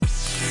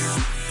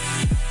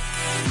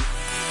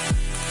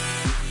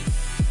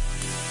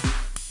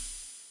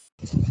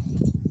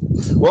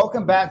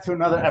Welcome back to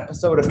another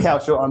episode of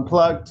Calcio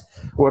Unplugged.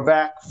 We're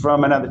back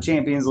from another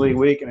Champions League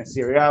week and a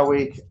Serie A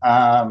week.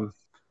 I'm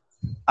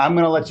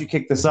going to let you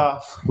kick this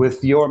off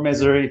with your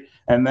misery,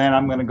 and then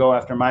I'm going to go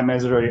after my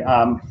misery.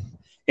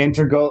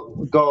 Inter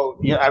go.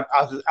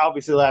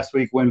 Obviously last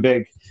week win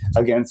big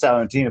against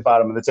Salernitana,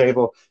 bottom of the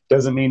table.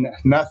 Doesn't mean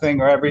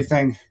nothing or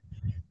everything.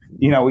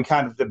 We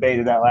kind of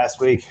debated that last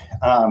week.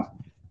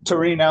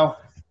 Torino,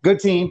 good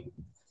team.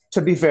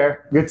 To be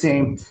fair, good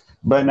team.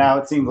 But now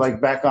it seems like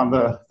back on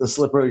the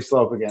slippery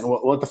slope again.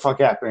 What the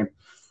fuck happened?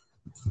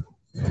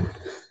 Same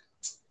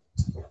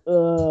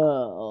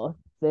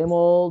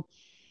old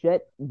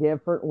shit,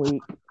 different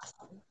week.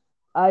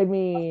 I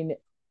mean,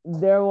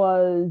 they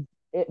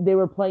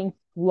were playing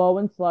slow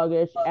and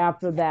sluggish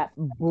after that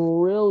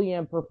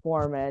brilliant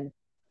performance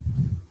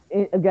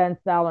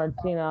against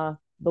Salernitana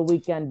the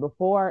weekend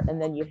before, and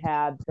then you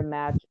had the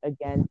match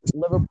against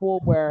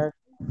Liverpool where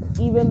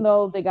even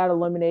though they got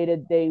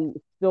eliminated, they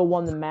still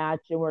won the match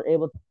and were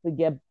able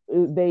to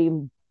they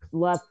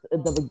left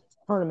the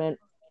tournament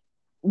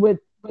with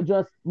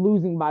just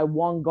losing by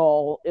one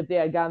goal. If they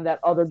had gotten that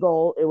other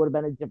goal, it would have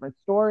been a different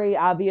story,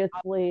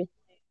 obviously.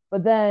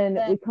 But then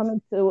we come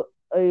into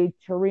a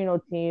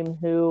Torino team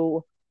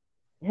who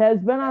has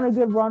been on a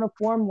good run of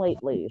form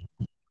lately.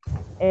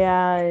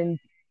 And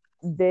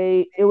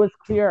it was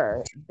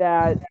clear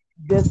that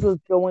this was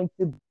going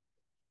to be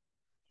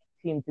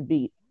a team to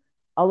beat.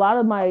 A lot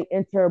of my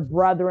Inter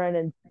brethren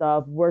and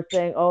stuff were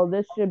saying, "Oh,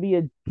 this should be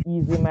an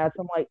easy match."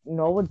 I'm like,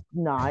 no, it's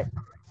not,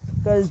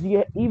 because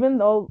even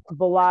though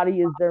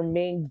Velati is their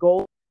main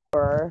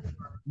goalkeeper,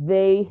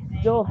 they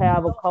still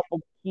have a couple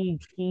key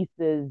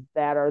pieces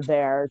that are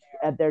there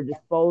at their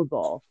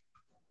disposal,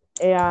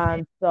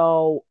 and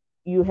so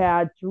you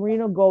had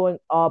Torino going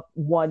up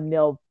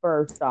 1-0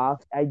 first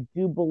off. I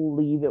do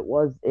believe it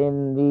was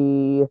in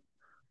the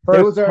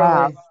It was first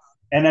half. early,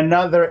 and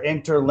another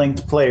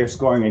interlinked player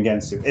scoring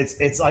against you.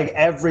 It's like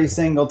every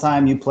single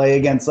time you play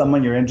against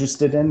someone you're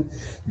interested in,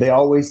 they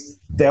always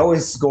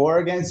score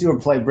against you or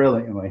play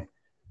brilliantly.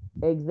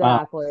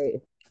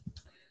 Exactly.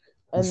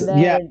 And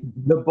Yeah, then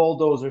the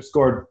bulldozer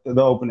scored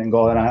the opening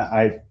goal, and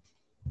I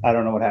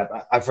don't know what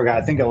happened. I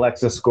forgot. I think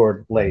Alexis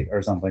scored late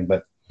or something,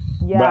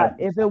 yeah, but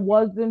if it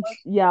wasn't,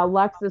 yeah,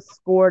 Alexis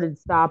scored in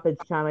stoppage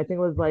time. I think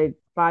it was like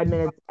 5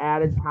 minutes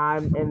added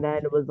time, and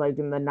then it was like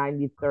in the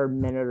 93rd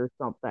minute or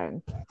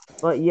something.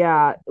 But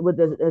yeah, with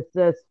the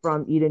assist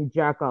from Eden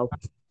Dzeko.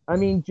 I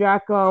mean,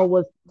 Dzeko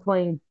was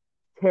playing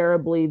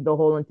terribly the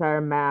whole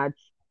entire match.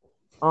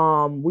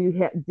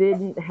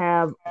 Didn't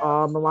have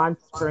Milan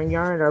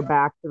Skriniar in our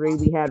back three.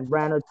 We had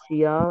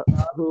Ranocchia,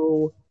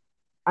 who,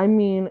 I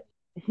mean,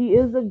 he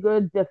is a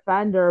good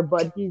defender,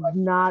 but he's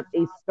not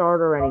a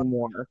starter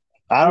anymore.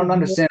 I He's don't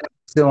understand why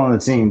he's still on the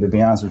team, to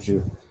be honest with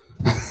you.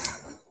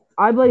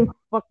 I blame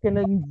fucking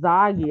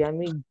Inzaghi. I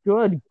mean,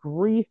 good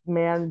grief,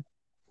 man.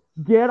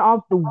 Get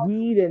off the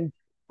weed and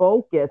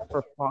focus,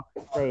 for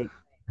fuck's sake.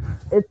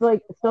 It's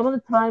like some of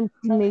the times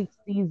he makes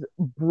these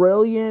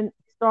brilliant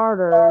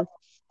starters,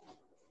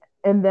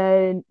 and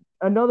then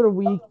another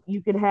week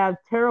you could have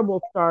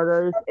terrible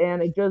starters,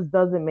 and it just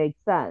doesn't make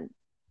sense.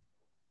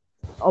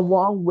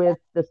 Along with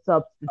the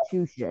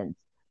substitutions.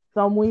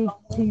 Some weeks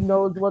he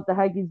knows what the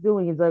heck he's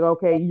doing. He's like,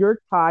 okay, you're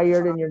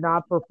tired and you're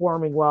not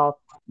performing well.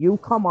 You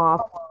come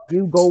off,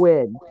 you go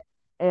in.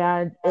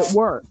 And it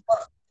works.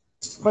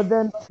 But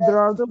then there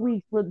are the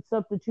weeks where the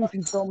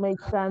substitutions don't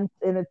make sense.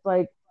 And it's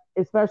like,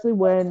 especially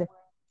when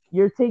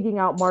you're taking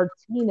out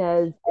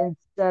Martinez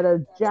instead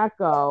of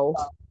Dzeko,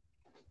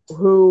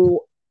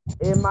 who,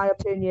 in my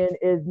opinion,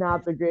 is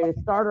not the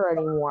greatest starter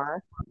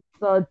anymore.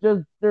 So it's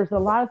just there's a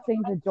lot of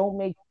things that don't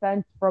make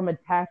sense from a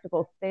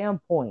tactical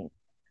standpoint.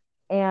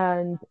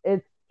 And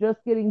it's just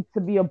getting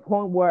to be a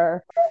point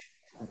where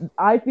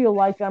I feel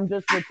like I'm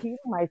just repeating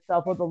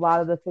myself with a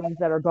lot of the things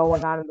that are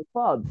going on in the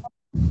club.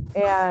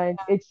 And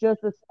it's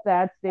just a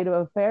sad state of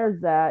affairs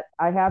that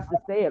I have to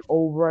say it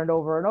over and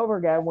over and over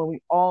again when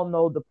we all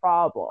know the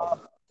problem.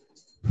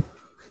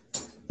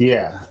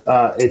 Yeah,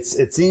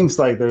 it seems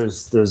like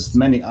there's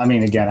many. I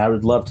mean, again, I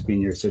would love to be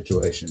in your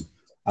situation.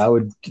 I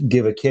would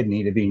give a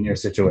kidney to be in your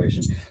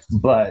situation,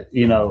 but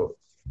you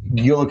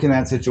look in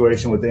that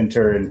situation with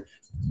Inter, and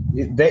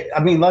I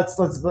mean, let's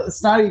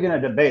not even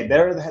a debate.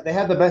 They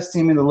have the best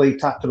team in the league,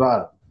 top to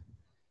bottom.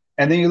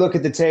 And then you look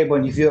at the table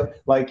and you feel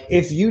like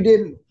if you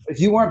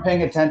weren't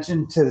paying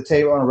attention to the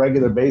table on a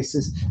regular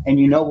basis, and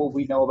you know what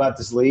we know about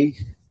this league,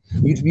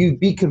 you'd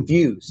be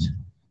confused.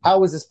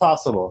 How is this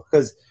possible?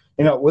 Because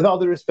with all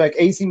due respect,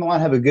 AC Milan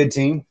have a good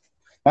team,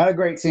 not a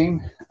great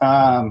team.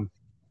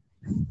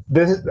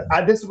 This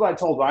is what I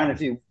told Ryan a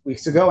few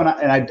weeks ago, and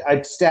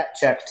I stat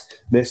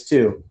checked this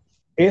too.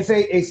 If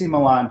AC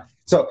Milan,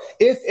 so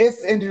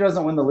if Inter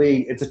doesn't win the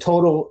league, it's a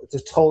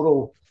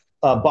total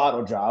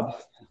bottle job.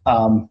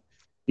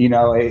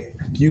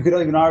 You could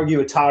even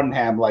argue a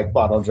Tottenham like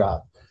bottle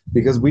job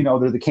because we know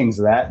they're the kings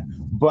of that.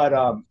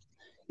 But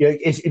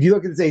if you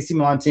look at this AC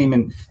Milan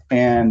team,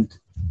 and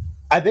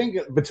I think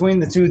between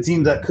the two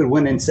teams that could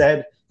win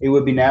instead, it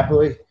would be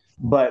Napoli.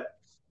 But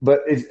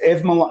But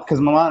if Milan,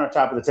 because Milan are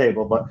top of the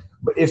table, but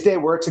if they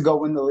were to go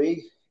win the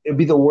league, it'd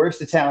be the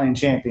worst Italian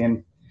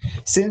champion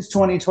since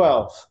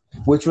 2012,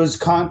 which was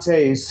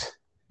Conte's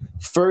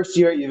first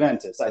year at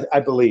Juventus, I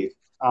believe.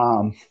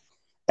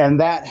 And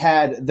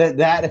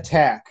that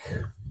attack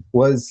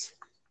was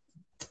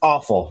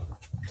awful.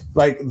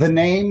 Like the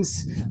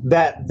names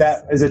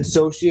that is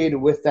associated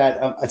with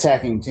that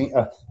attacking team,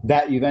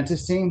 that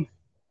Juventus team,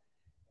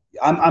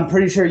 I'm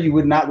pretty sure you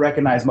would not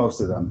recognize most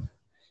of them.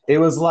 It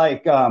was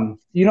like the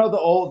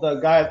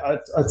guy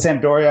at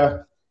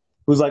Sampdoria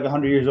who's like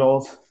 100 years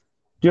old.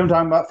 Do you know what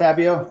I'm talking about,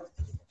 Fabio?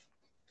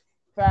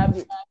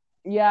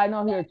 Yeah, I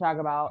know who you're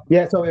talking about.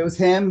 Yeah, so it was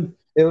him.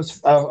 It was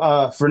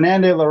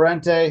Fernando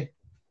Llorente,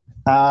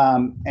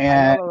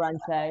 and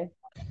Llorente.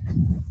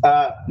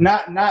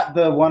 Not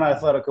the one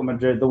at Atletico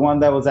Madrid, the one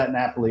that was at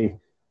Napoli,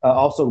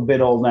 also a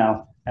bit old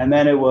now. And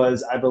then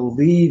I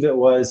believe it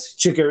was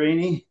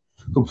Ciccarini,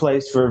 who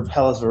plays for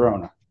Hellas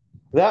Verona.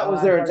 That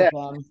was their attack.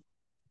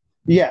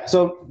 Yeah,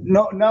 so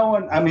no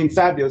one. I mean,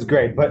 Fabio's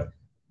great, but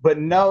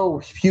no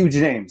huge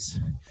names.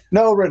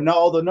 No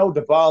Ronaldo, no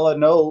Dybala,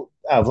 no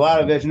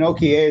Vlahovic, no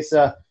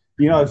Chiesa.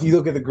 If you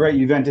look at the great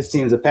Juventus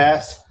teams of the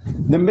past,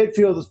 the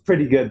midfield was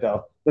pretty good,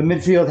 though. The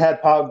midfield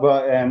had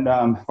Pogba and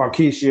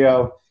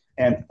Marchisio,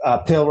 and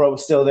Pirlo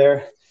was still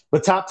there.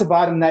 But top to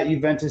bottom, that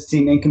Juventus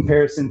team, in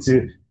comparison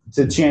to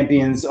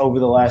champions over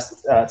the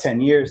last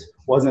 10 years,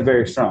 wasn't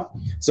very strong.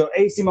 So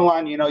AC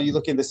Milan, you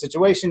look at the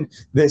situation.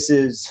 This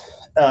is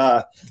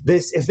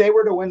if they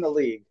were to win the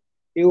league,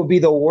 it would be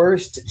the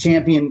worst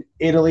champion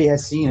Italy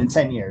has seen in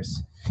 10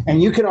 years.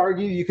 And you could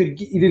argue, you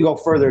could even go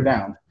further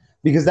down,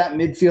 because that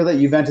midfield that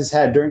Juventus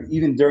had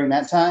during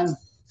that time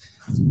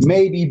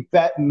maybe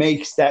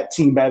makes that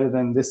team better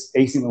than this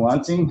AC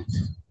Milan team.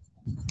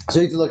 So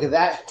you can look at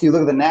that. You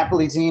look at the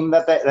Napoli team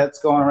that's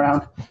going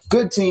around.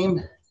 Good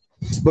team,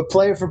 but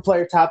player for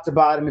player, top to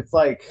bottom, it's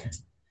like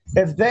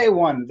if they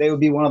won, they would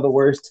be one of the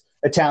worst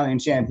Italian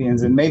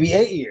champions in maybe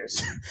 8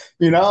 years.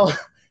 So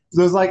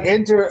it's like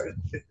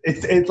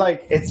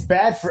it's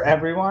bad for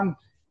everyone.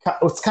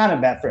 It's kind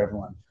of bad for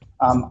everyone.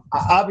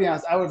 I'll be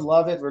honest. I would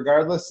love it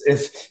regardless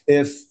if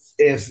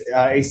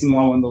AC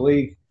Milan won the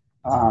league.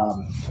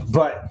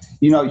 But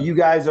you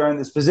guys are in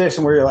this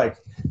position where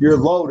you're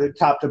loaded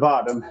top to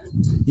bottom,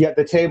 yet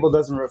the table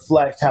doesn't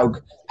reflect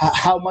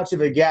how much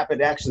of a gap it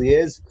actually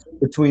is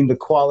between the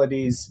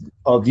qualities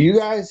of you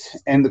guys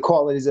and the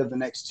qualities of the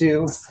next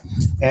two.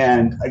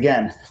 And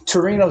again,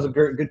 Torino's a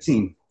good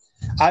team.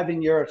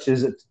 Ivan Juric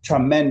is a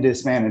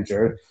tremendous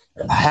manager,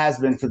 has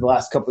been for the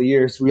last couple of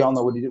years. We all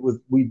know what he did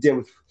with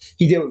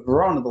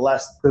Verona the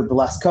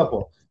last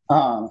couple.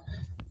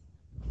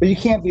 But you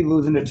can't be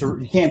losing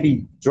you can't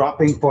be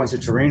dropping points to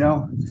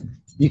Torino.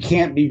 You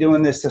can't be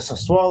doing this to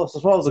Sassuolo.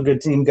 Sassuolo's a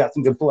good team, got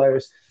some good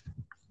players.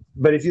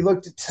 But if you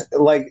looked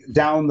at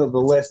down the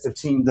list of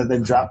teams that they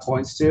dropped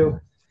points to,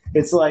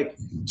 it's like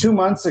 2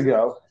 months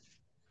ago,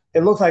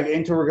 it looked like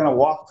Inter were going to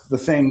walk the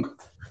thing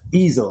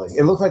easily.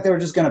 It looked like they were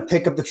just going to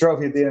pick up the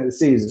trophy at the end of the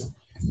season.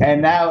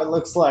 And now it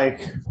looks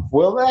like,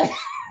 will they?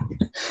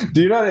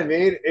 Do you know what I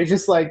mean? It's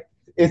just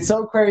it's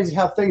so crazy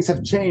how things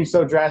have changed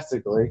so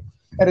drastically.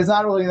 And it's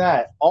not only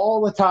that.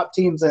 All the top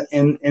teams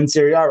in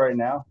Serie A right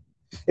now,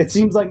 it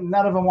seems like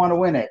none of them want to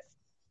win it.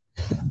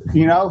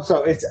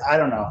 So I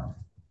don't know.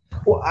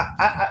 Well,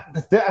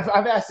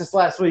 I've asked this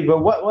last week, but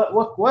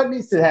what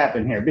needs to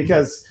happen here?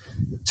 Because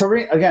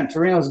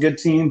Torino's a good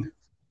team,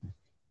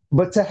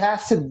 but to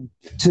have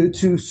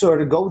to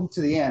sort of go into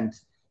the end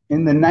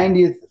in the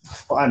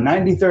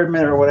 93rd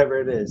minute or whatever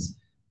it is,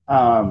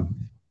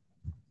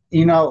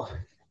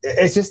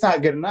 it's just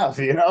not good enough.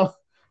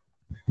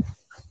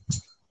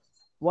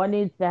 What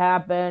needs to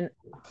happen?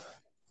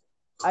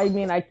 I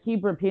mean, I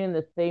keep repeating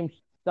the same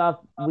stuff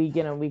week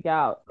in and week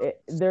out.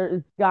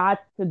 There's got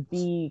to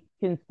be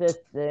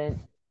consistent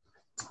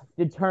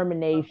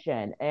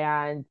determination.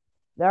 And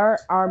there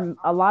are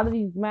a lot of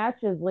these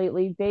matches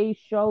lately, they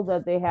show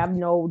that they have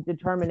no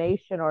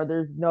determination or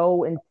there's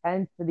no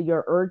intensity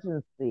or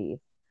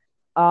urgency.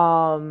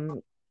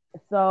 So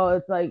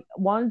it's like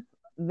once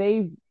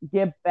they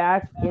get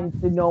back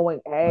into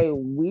knowing, hey,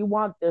 we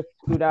want this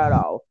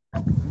Scudetto,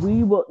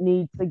 we will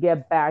need to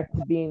get back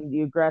to being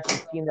the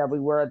aggressive team that we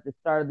were at the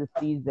start of the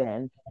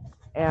season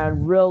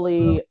and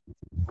really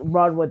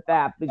run with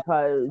that,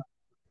 because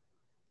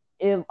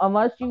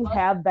unless you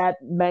have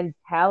that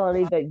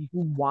mentality that you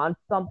want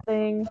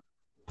something,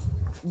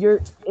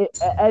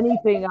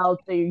 anything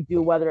else that you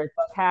do, whether it's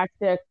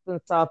tactics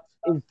and stuff,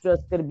 is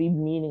just going to be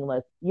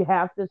meaningless. You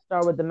have to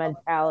start with the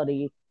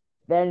mentality,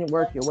 then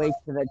work your way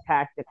to the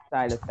tactics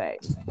side of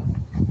things.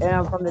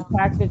 And from the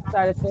tactics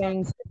side of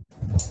things,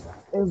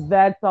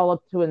 that's all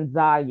up to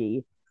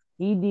Inzaghi.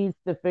 He needs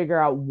to figure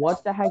out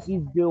what the heck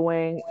he's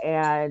doing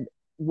and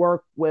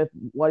work with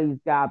what he's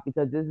got,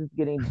 because this is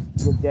getting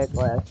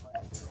ridiculous.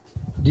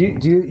 Do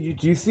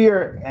you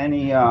fear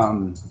any,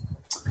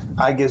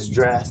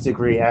 drastic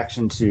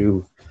reaction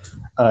to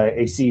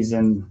a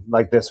season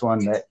like this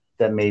one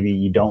that maybe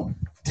you don't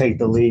take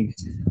the league,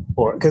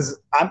 or because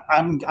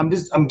I'm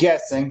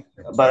guessing,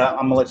 but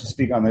I'm gonna let you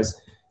speak on this.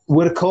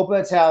 would a Coppa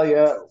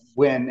Italia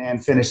win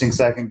and finishing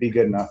second be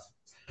good enough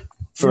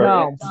for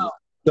No,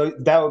 so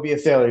that would be a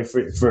failure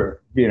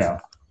for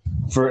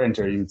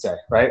Inter, you'd say,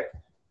 right?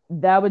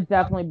 that would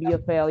definitely be a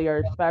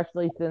failure,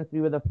 especially since we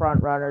were the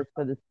front runners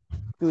for the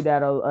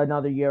Scudetto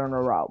another year in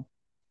a row.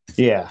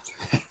 Yeah.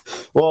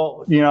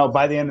 Well,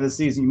 by the end of the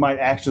season, you might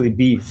actually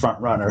be front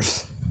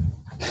runners.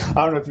 I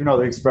don't know if you know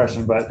the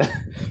expression, but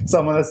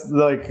someone that's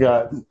like,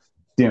 that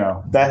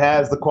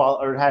has the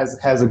quality or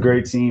has a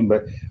great team,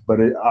 but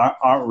it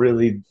aren't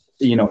really,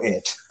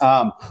 it.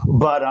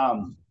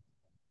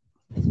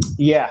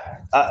 Yeah.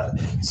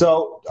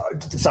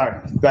 Sorry.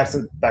 Back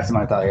to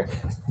my thought here.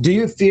 Do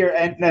you fear?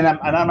 And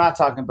I'm not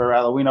talking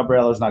Barella. We know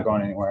Barella's not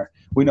going anywhere.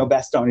 We know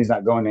Bastoni's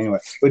not going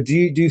anywhere. But do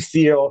you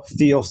feel?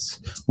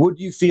 Would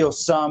you feel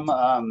some?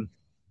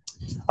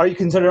 Are you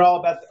considered all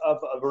about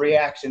of a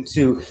reaction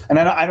to? And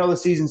I know the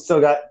season's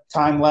still got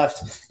time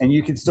left, and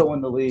you can still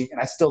win the league, and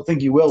I still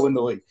think you will win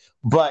the league.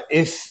 But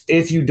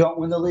if you don't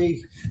win the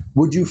league,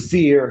 would you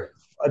fear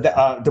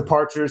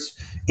departures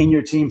in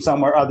your team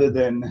somewhere other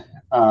than?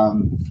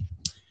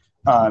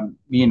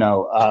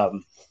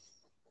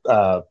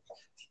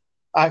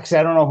 Actually,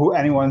 I don't know who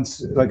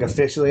anyone's like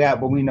officially at,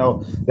 but we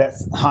know that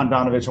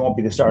Handanovic won't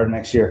be the starter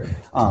next year.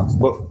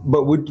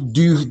 But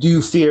do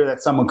you fear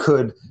that someone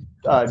could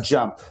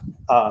jump?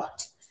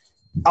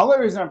 Only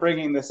reason I'm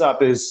bringing this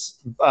up is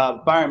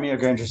Bayern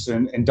Munich are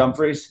interested in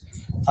Dumfries.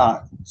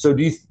 So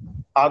do you?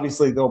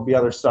 Obviously, there'll be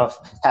other stuff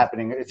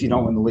happening if you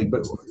don't win the league.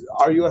 But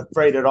are you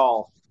afraid at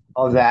all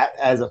of that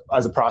as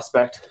a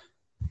prospect?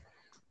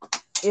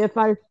 If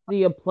I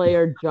see a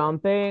player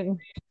jumping,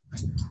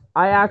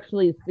 I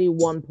actually see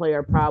one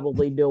player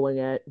probably doing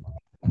it.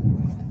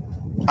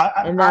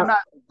 I'm not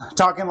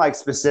talking like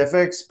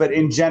specifics, but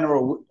in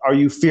general, are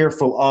you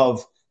fearful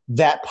of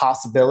that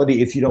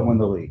possibility if you don't win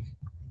the league?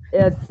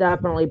 It's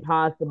definitely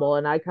possible,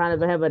 and I kind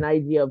of have an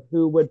idea of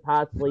who would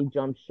possibly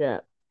jump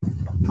ship,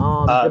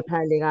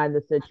 depending on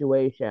the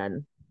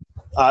situation.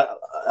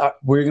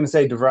 Were you going to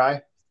say De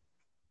Vrij?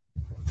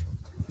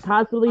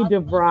 Possibly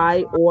De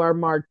Vrij or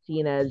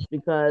Martinez,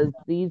 because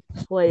these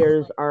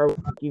players are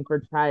looking for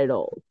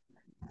titles,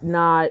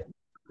 not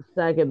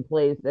second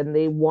place, and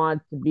they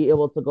want to be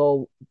able to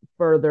go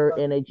further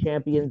in a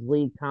Champions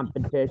League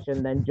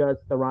competition than just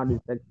the round of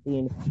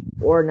 16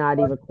 or not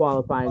even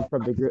qualifying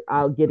from the group,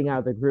 getting out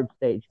of the group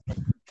stage.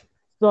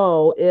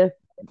 So if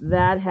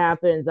that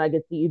happens, I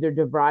could see either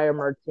De Vrij or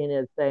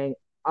Martinez saying,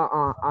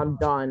 I'm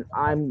done.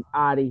 I'm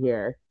out of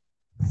here.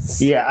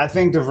 Yeah, I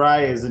think De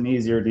Vrij is an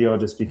easier deal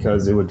just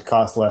because it would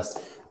cost less.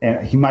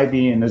 And he might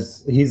be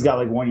he's got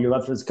like 1 year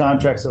left of his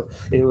contract, so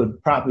it would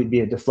probably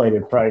be a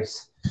deflated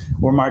price.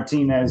 Where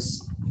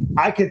Martinez,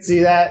 I could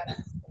see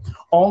that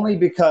only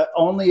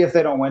if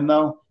they don't win,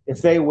 though.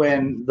 If they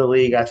win the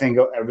league, I think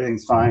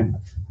everything's fine.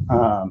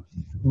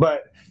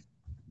 But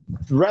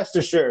rest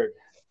assured,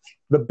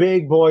 the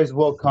big boys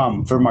will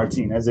come for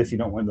Martinez if you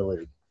don't win the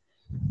league.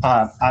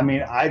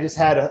 I just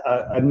had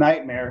a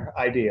nightmare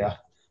idea.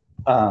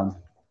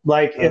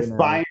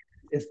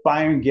 If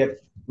Bayern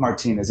get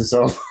Martinez, it's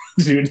over,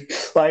 dude.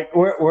 Like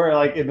we're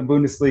like in the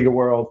Bundesliga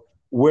world.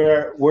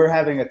 We're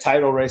having a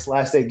title race,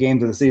 last 8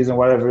 games of the season,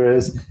 whatever it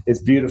is.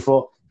 It's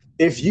beautiful.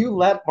 If you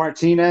let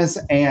Martinez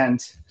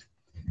and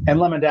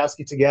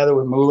Lewandowski together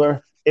with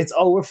Mueller, it's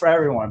over for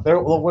everyone.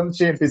 They'll win the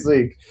Champions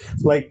League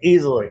like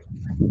easily.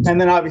 And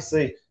then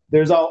obviously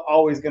there's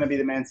always going to be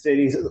the Man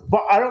Cities.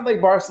 But I don't think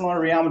Barcelona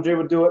or Real Madrid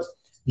would do it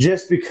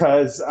just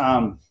because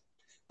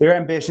their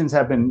ambitions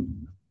have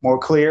been more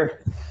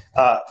clear.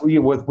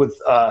 Real has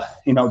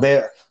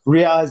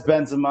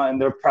Benzema, and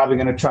they're probably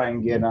going to try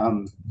and get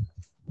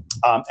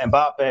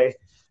Mbappe,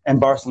 and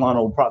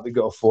Barcelona will probably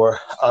go for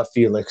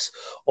Felix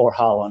or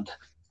Haaland.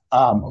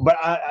 But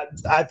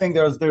I think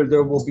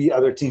there will be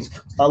other teams.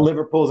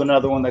 Liverpool's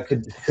another one that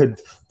could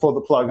pull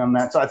the plug on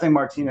that. So I think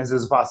Martinez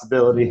is a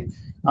possibility.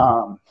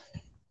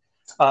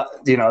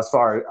 As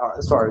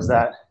far as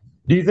that,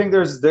 do you think do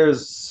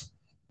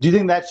you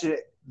think that should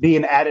be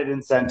an added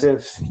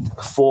incentive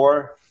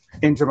for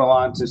Inter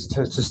Milan to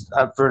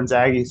for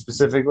Inzaghi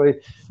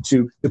specifically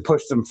to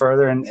push them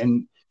further?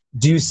 And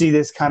do you see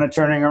this kind of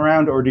turning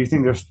around, or do you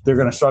think they're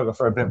going to struggle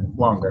for a bit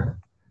longer?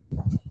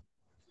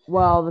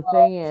 Well, the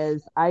thing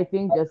is, I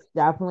think this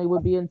definitely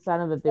would be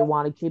incentive if they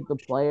want to keep the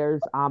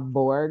players on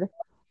board.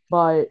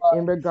 But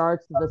in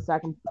regards to the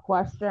second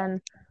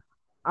question,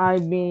 I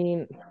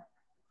mean,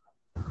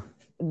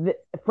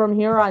 from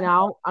here on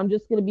out, I'm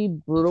just going to be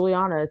brutally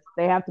honest.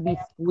 They have to be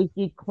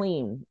squeaky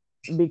clean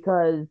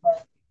because,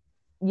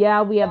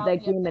 yeah, we have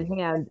that game in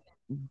hand,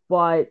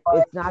 but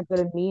it's not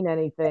going to mean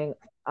anything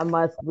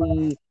unless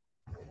we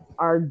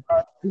are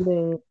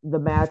doing the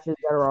matches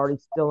that are already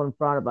still in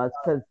front of us,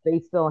 because they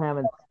still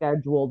haven't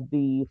scheduled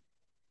the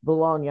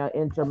Bologna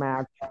Inter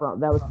match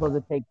that was supposed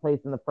to take place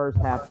in the first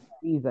half of the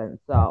season.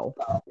 So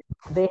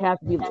they have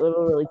to be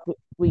literally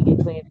squeaky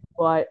clean.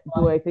 But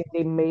do I think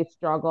they may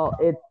struggle?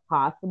 It's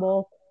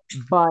possible.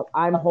 But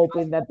I'm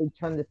hoping that they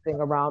turn this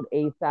thing around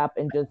ASAP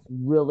and just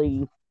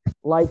really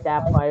light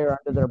that fire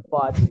under their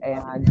butt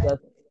and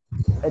just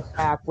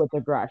attack with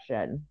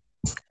aggression.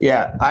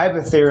 Yeah, I have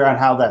a theory on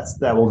how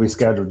that will be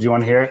scheduled. Do you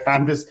want to hear it?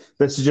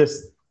 This is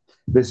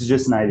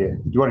just an idea.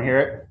 Do you want to hear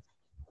it?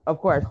 Of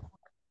course,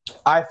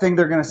 I think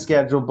they're going to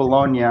schedule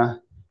Bologna.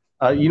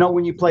 You know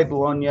when you play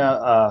Bologna,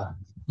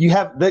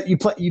 you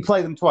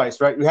play them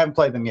twice, right? You haven't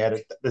played them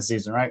yet this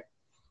season, right?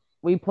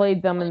 we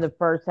played them in the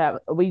first half.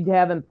 We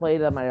haven't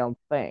played them, I don't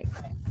think.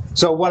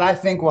 So what I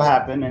think will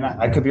happen, and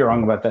I could be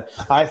wrong about that,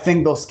 I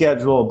think they'll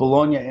schedule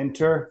Bologna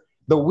Inter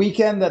the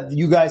weekend that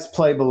you guys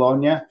play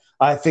Bologna.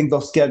 I think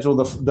they'll schedule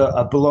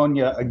the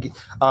Bologna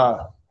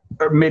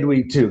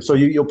midweek too. So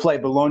you'll play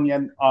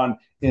Bologna on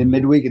in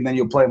midweek, and then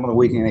you'll play them on the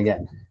weekend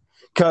again.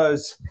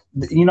 Because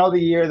you know the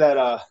year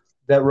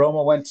that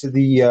Roma went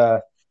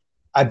to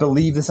I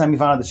believe the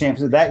semifinal of the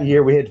Champions League. That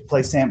year we had to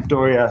play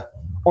Sampdoria,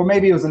 or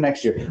maybe it was the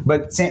next year.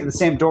 But the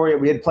Sampdoria,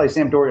 we had to play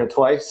Sampdoria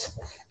twice,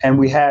 and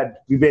we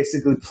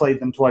basically played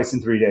them twice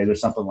in 3 days or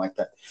something like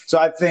that. So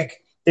I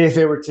think if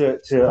it were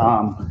if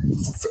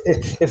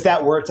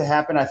that were to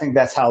happen, I think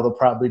that's how they'll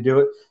probably do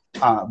it.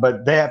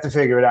 But they have to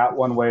figure it out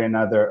one way or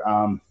another.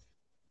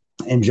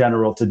 In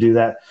general, to do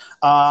that,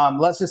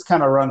 let's just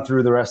kind of run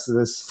through the rest of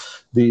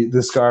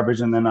this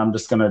garbage, and then I'm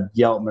just going to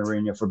yell at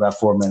Mourinho for about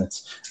 4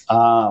 minutes.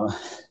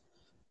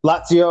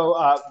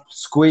 Lazio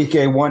squeak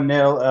a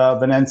 1-0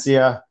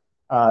 Venezia.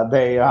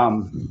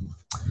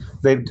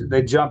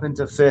 They jump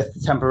into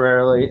fifth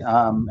temporarily.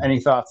 Any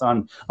thoughts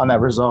on that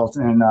result?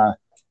 And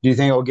do you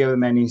think it will give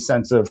them any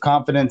sense of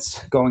confidence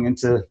going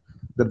into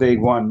the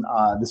big one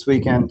this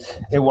weekend?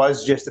 It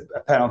was just a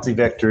penalty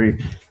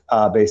victory,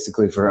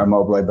 basically for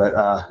Immobile. But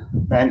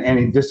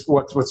and just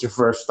what's your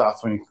first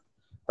thoughts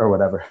or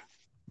whatever?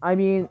 I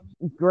mean,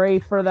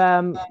 great for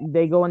them.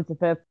 They go into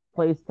fifth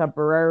place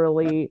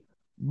temporarily,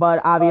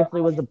 but obviously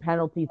it was a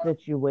penalty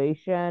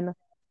situation.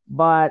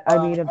 But I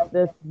mean,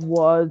 if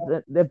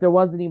there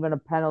wasn't even a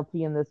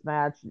penalty in this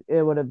match,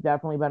 it would have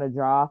definitely been a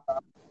draw.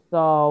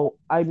 So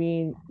I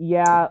mean,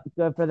 yeah,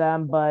 good for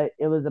them, but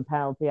it was a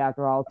penalty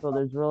after all. So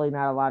there's really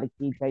not a lot of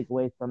key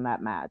takeaways from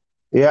that match.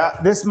 Yeah,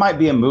 this might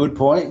be a mood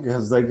point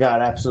because they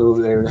had a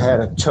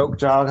choke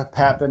job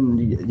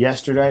happen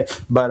yesterday,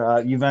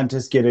 but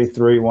Juventus get a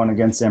 3-1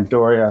 against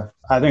Sampdoria.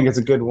 I think it's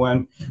a good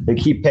win. They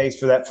keep pace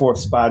for that fourth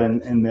spot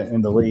in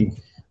the league.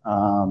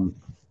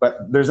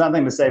 But there's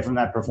nothing to say from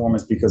that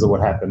performance because of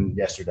what happened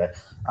yesterday.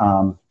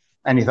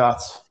 Any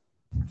thoughts?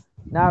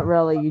 Not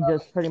really. You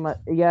just pretty much,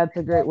 yeah, it's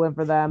a great win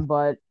for them,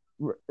 but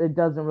it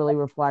doesn't really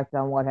reflect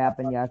on what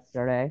happened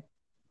yesterday.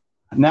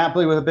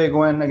 Napoli with a big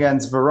win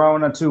against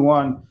Verona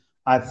 2-1.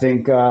 I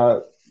think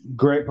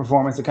great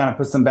performance. It kind of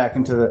puts them back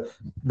into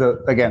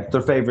again,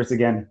 they're favorites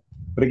again.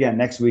 But again,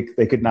 next week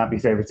they could not be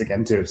favorites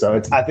again too.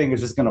 So I think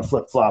it's just going to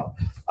flip flop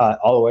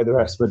all the way the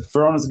rest. But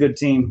Verona's a good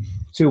team.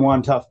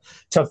 2-1,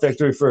 tough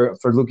victory for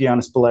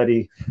Luciano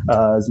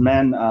Spalletti's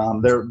men.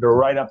 They're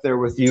right up there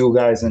with you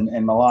guys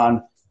in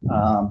Milan.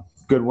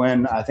 Good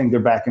win. I think they're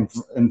back in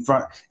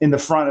the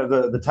front of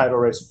the title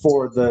race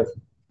for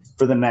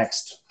the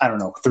next, I don't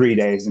know, 3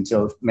 days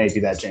until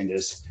maybe that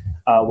changes.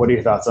 What are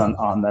your thoughts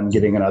on them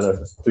getting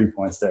another 3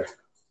 points there?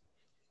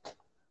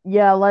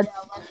 Yeah,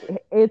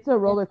 it's a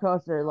roller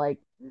coaster. Like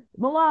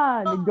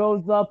Milan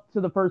goes up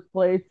to the first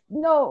place.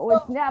 No,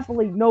 it's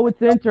Napoli. No,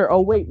 it's Inter.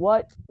 Oh wait,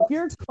 what?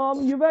 Here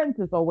come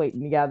Juventus. Oh wait,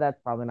 yeah,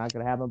 that's probably not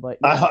gonna happen.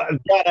 But God,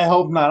 I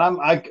hope not.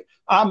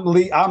 I'm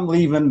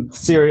leaving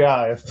Serie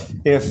A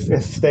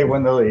if they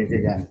win the league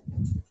again.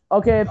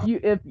 Okay,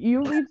 if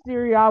you leave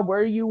Serie A, where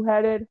are you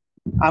headed?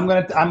 I'm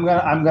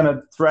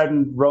gonna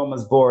threaten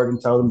Roma's board and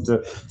tell them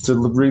to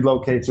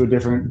relocate to a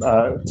different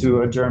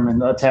to a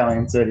German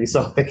Italian city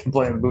so they can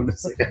play in the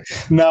Bundesliga.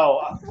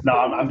 No,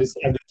 I'm just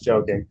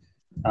joking.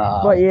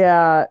 But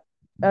yeah,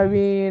 I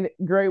mean,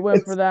 great win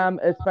for them,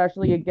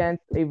 especially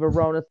against a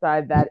Verona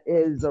side that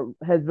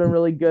has been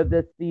really good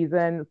this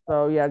season.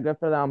 So yeah, good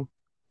for them.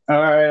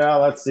 All right,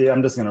 let's see.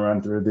 I'm just gonna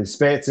run through these.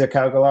 Spezia,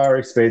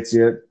 Cagliari,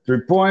 Spezia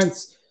 3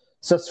 points.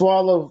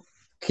 Sassuolo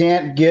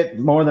can't get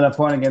more than a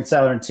point against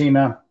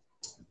Salernitana.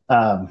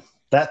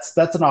 That's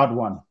an odd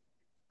one.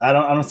 I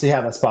don't see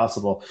how that's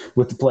possible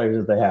with the players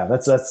that they have.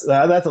 That's a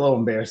little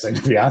embarrassing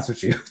to be honest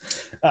with you.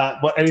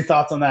 But any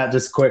thoughts on that?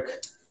 Just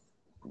quick.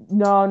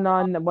 No,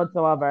 none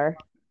whatsoever.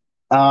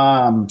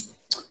 Milan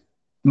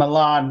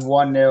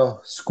 1-0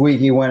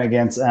 squeaky win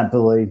against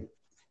Empoli.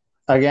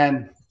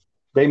 Again,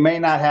 they may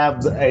not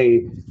have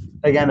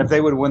if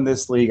they would win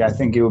this league, I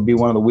think it would be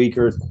one of the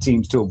weaker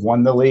teams to have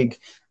won the league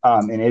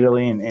in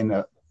Italy in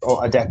a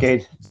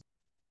decade.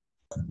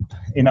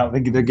 You know,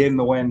 they're getting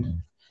the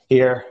win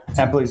here.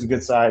 Empoli's a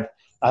good side.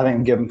 I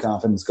think give them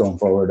confidence going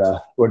forward.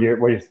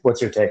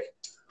 What's your take?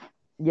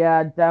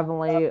 Yeah,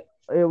 definitely.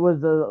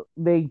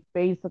 They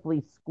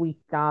basically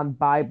squeaked on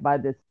by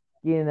the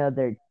skin of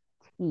their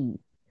teeth.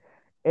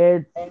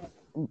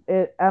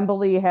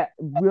 Empoli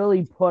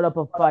really put up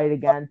a fight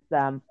against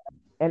them,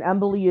 and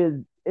Empoli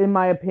is, in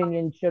my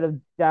opinion, should have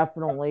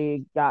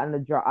definitely gotten a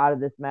draw out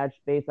of this match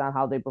based on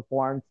how they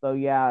performed. So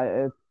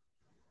yeah,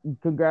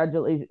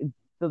 congratulations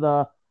to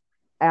the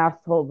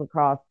assholes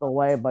across the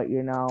way, but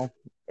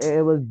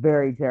it was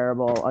very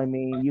terrible. I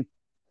mean,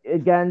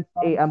 against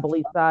a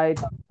Empoli side.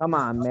 Come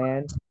on,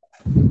 man.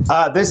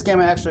 This game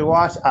I actually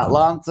watched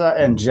Atalanta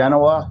and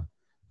Genoa.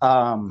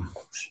 Um,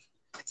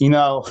 you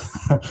know,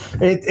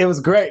 it was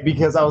great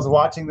because I was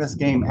watching this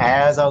game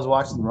as I was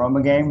watching the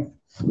Roma game.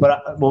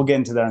 But we'll get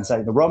into that in a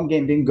second. The Roma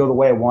game didn't go the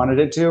way I wanted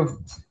it to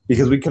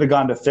because we could have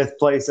gone to fifth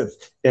place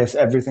if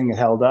everything had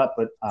held up.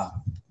 But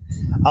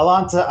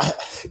Atalanta,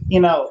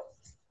 well,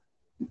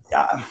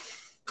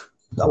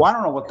 I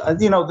don't know what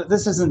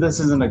this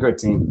isn't a good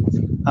team.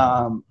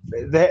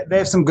 They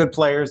have some good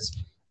players,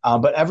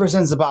 but ever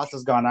since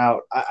Zapata's gone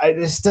out,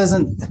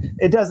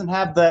 it doesn't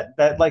have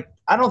that like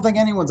I don't think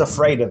anyone's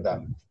afraid of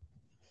them.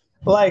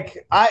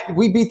 Like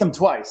we beat them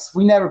twice.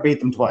 We never beat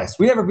them twice.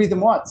 We never beat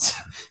them once.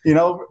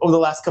 Over the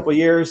last couple of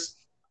years,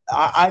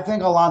 I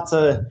think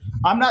Atalanta.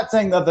 I'm not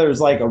saying that there's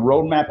like a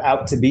roadmap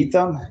out to beat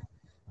them,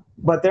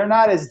 but they're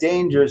not as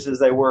dangerous as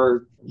they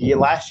were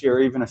last year, or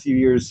even a few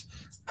years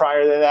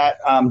prior to that.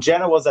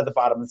 Genoa was at the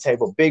bottom of the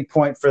table. Big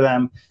point for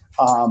them.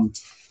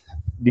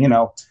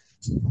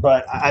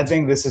 But I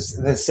think this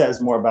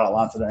says more about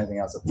Atalanta than anything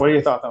else. What are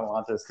your thoughts on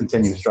Atalanta's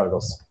continued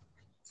struggles?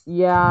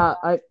 Yeah,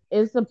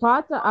 is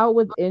Zapata out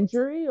with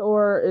injury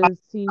or is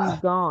he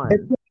gone? It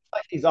feels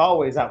like he's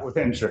always out with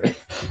injury.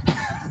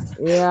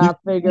 Yeah, I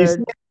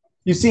figured.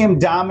 You see him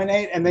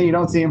dominate, and then you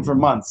don't see him for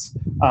months.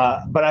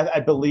 But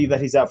I believe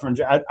that he's out for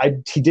injury.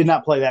 He did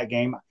not play that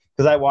game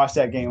because I watched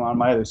that game on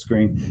my other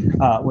screen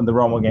when the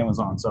Roma game was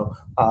on. So,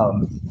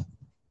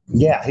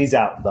 yeah, he's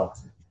out, though.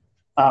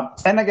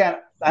 And again,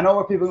 I know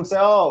what people can say,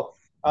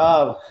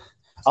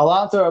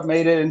 Atalanta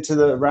made it into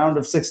the round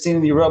of 16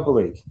 in the Europa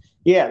League.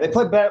 Yeah, they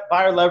played Bayer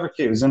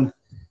Leverkusen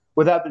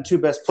without the two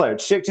best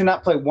players. Schick did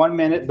not play 1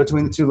 minute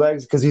between the two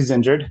legs because he's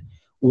injured.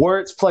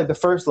 Wirtz played the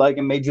first leg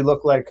and made you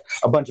look like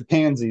a bunch of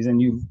pansies.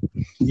 And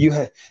you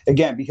had,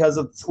 again, because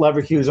of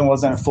Leverkusen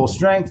wasn't at full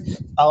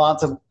strength,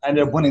 Atalanta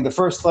ended up winning the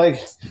first leg.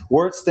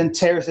 Wirtz then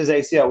tears his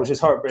ACL, which is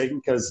heartbreaking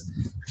because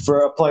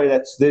for a player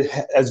that's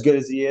as good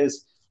as he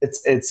is,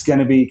 it's going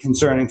to be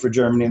concerning for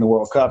Germany in the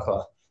World Cup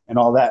and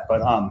all that.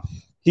 But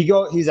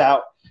he's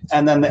out,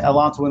 and then the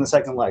Atalanta win the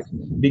second leg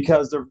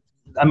because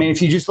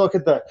if you just look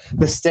at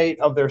the state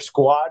of their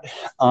squad,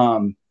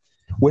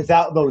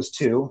 without those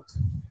two,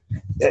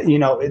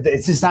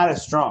 it's just not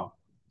as strong.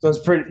 So it's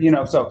pretty,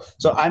 so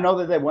I know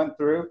that they went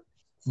through,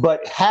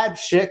 but had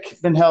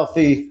Schick been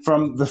healthy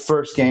from the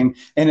first game,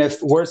 and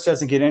if Wirtz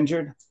doesn't get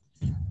injured,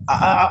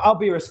 I'll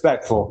be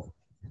respectful.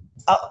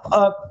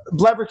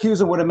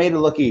 Leverkusen would have made it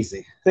look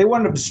easy. They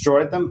wouldn't have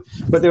destroyed them,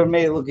 but they would have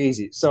made it look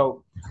easy.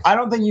 So I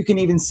don't think you can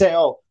even say,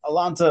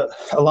 Atalanta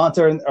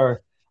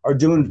are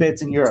doing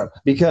bits in Europe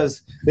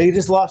because they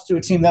just lost to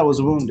a team that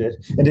was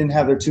wounded and didn't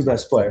have their two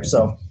best players.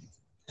 So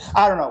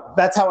I don't know.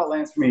 That's how it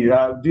lands for me.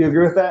 Do you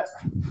agree with that?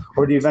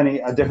 Or do you have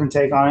a different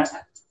take on it?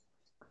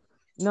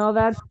 No,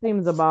 that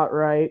seems about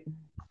right.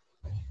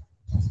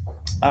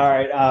 All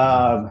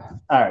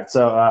right.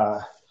 So,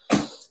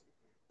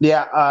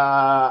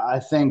 I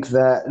think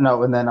that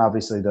no, and then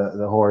obviously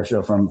the horror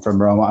show from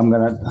Roma. I'm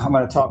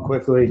gonna talk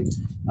quickly.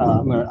 I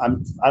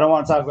don't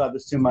want to talk about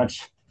this too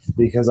much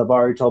because I've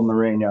already told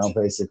Mourinho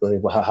basically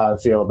how I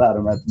feel about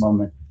him at the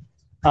moment.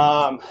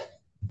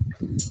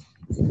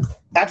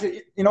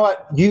 Actually, you know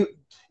what? You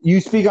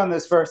speak on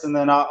this first, and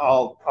then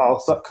I'll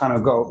kind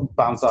of go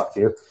bounce off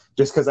you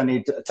just because I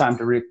need time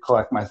to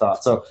recollect my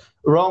thoughts. So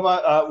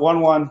Roma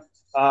 1-1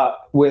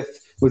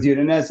 with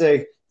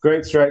Udinese.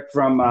 Great strike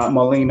from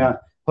Molina.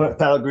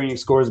 Pellegrini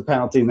scores a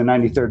penalty in the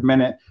 93rd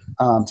minute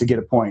to get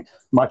a point.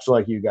 Much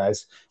like you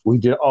guys, we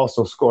did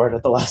also score it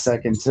at the last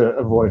second to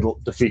avoid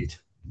defeat.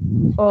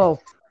 Oh,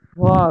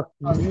 fuck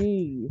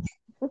me.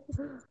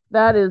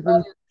 That is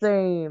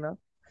insane.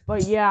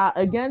 But yeah,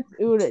 against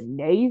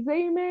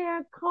Udinese,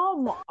 man,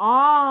 come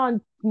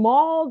on.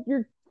 Smalls,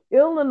 you're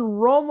killing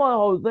Roma,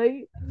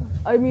 Jose.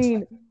 I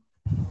mean,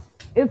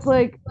 it's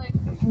like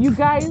you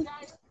guys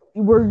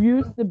were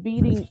used to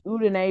beating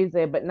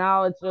Udinese, but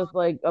now it's just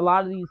like a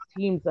lot of these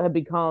teams have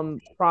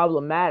become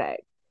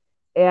problematic.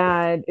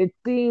 And it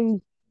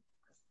seems,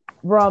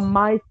 from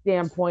my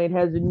standpoint,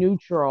 as a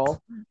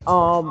neutral,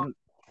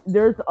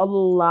 there's a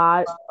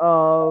lot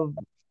of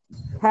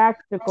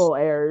tactical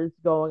errors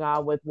going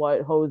on with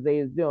what Jose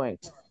is doing.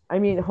 I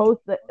mean, Jose,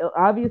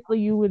 obviously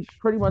you would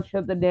pretty much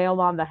hit the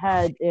nail on the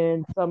head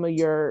in some of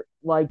your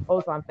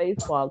posts on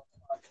Facebook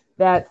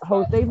that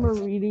Jose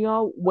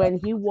Mourinho,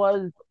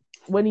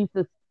 when he's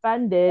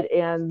suspended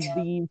and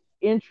the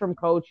interim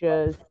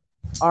coaches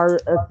are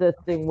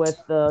assisting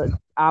with the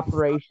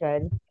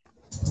operation,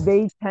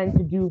 they tend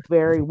to do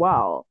very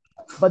well.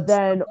 But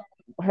then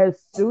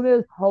as soon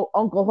as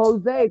Uncle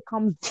Jose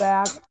comes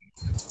back,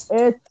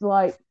 it's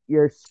like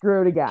you're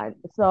screwed again.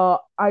 So,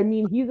 I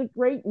mean, he's a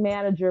great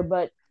manager,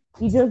 but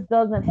he just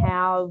doesn't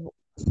have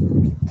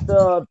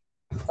the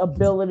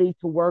ability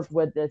to work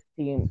with this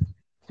team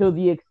to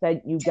the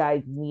extent you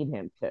guys need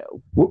him to.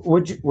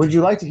 Would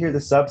you like to hear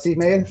the subs he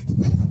made?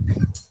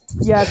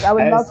 Yes, I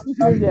would love to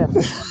hear him.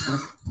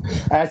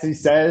 As he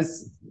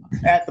says,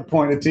 at the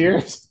point of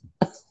tears.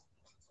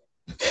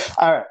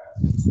 All right.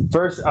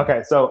 First,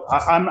 okay, so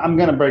I'm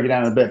gonna break it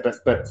down a bit,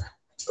 but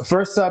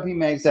first sub he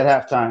makes at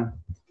halftime,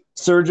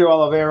 Sergio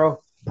Oliveira,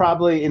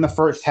 probably in the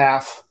first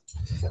half,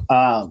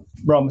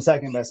 Roma's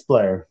second best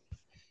player.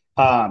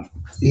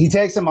 He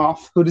takes him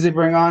off. Who does he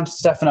bring on?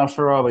 Stefano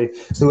Ferrari,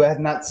 who has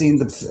not seen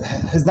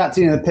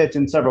the pitch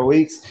in several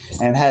weeks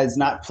and has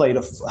not played.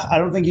 I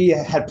don't think he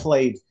had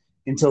played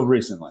until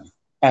recently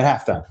at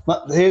halftime.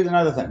 But here's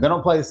another thing: they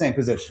don't play the same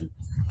position.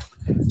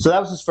 So that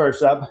was his first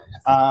sub.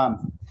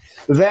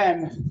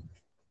 Then,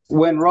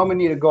 when Roma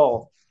need a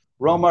goal,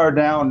 Roma are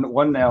down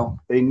 1-0.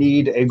 They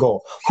need a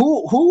goal.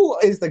 Who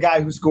is the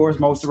guy who scores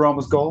most of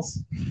Roma's goals?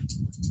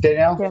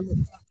 Danielle?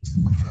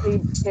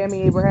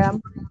 Tammy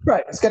Abraham.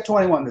 Right. He's got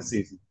 21 this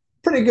season.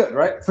 Pretty good,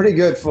 right? Pretty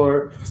good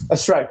for a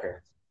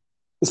striker,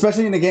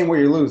 especially in a game where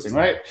you're losing,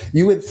 right?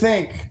 You would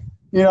think,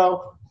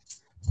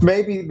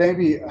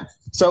 maybe.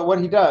 So what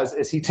he does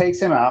is he takes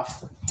him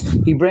off.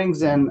 He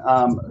brings in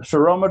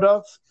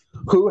Sharomadov,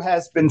 who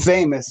has been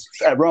famous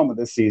at Roma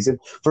this season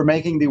for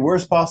making the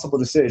worst possible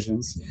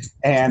decisions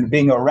and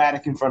being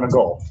erratic in front of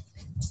goal.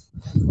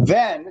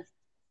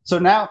 So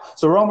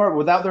Roma,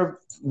 without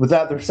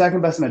their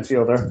second best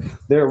midfielder,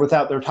 they're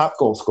without their top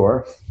goal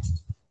scorer.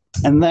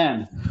 And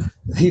then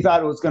he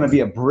thought it was going to be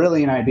a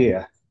brilliant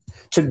idea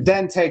to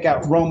then take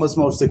out Roma's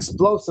most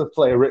explosive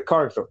player, Rick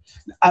Karsdorp.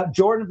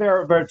 Jordan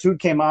Veretout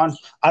came on.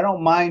 I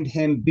don't mind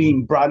him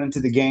being brought into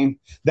the game.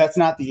 That's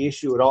not the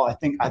issue at all. I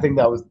think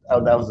that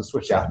was a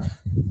switch out.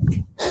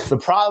 The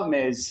problem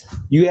is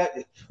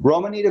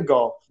Roma need a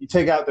goal. You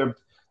take out their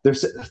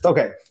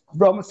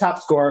Roma's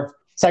top scorer,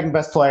 second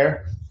best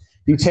player.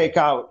 You take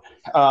out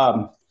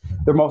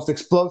their most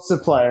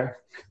explosive player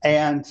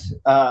and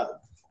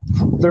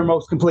their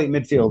most complete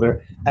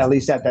midfielder, at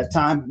least at that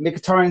time.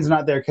 Mkhitaryan's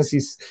not there because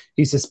he's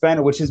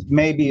suspended, which is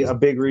maybe a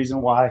big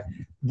reason why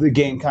the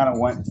game kind of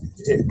went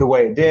the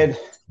way it did.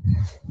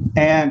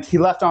 And he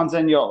left on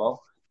Zaniolo,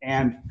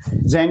 and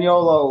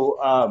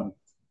Zaniolo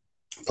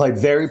played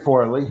very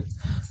poorly.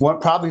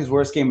 Probably his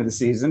worst game of the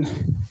season.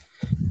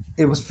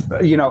 It was,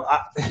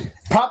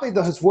 probably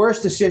his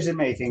worst decision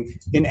making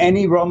in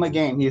any Roma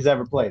game he's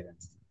ever played in.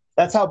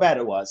 That's how bad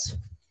it was.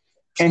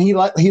 And he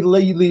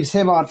leaves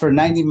him on for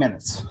 90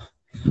 minutes,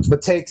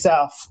 but takes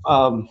off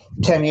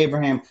Tammy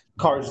Abraham,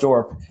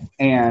 Karsdorp,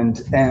 and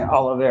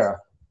Oliveira.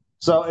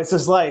 So it's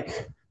just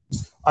like,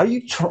 are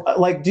you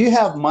do you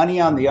have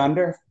money on the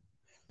under?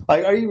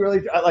 Like, are you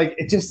really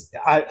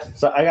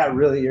So I got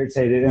really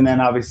irritated, and then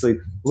obviously,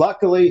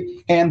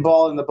 luckily,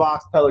 handball in the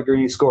box.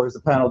 Pellegrini scores the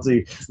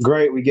penalty.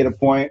 Great, we get a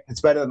point. It's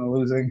better than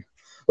losing.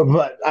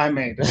 But I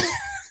mean,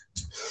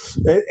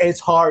 it's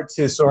hard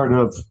to sort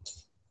of.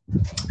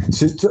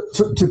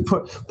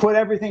 To put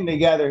everything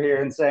together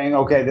here and saying,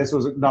 okay, it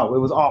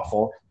was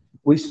awful.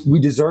 We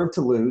deserved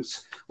to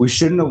lose. We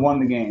shouldn't have won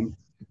the game,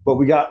 but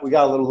we got a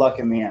little luck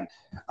in the end.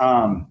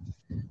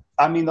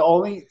 I mean, the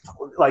only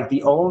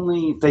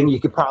thing you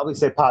could probably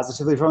say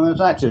positively from this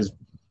match is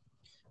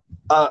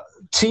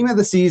team of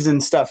the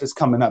season stuff is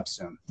coming up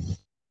soon.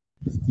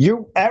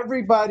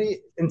 Everybody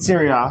in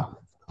Serie A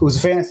who's a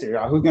fan of Serie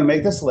A, who's going to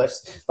make this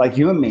list, like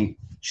you and me,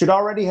 should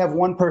already have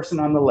one person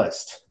on the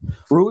list.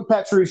 Rui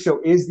Patricio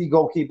is the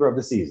goalkeeper of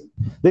the season.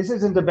 This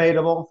isn't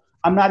debatable.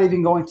 I'm not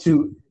even going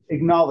to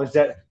acknowledge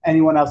that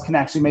anyone else can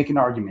actually make an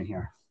argument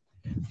here.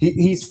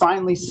 He's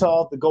finally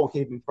solved the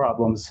goalkeeping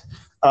problems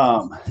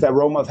that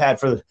Roma have had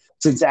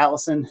since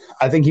Alisson.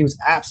 I think he was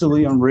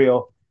absolutely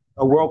unreal,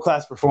 a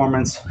world-class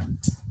performance.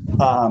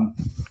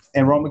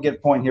 And Roma get a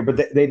point here, but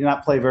they did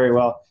not play very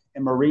well.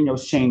 And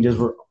Mourinho's changes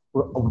were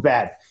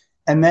bad.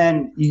 And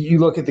then you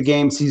look at the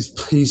games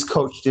he's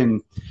coached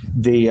in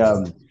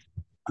the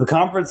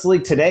Conference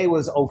League. Today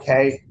was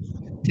okay.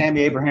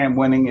 Tammy Abraham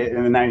winning it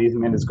in the 90th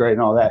minute is great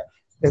and all that.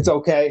 It's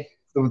okay.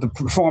 The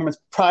performance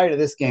prior to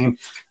this game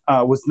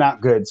was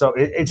not good. So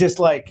it's just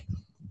like,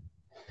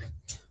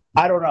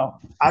 I don't know.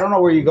 I don't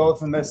know where you go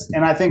from this.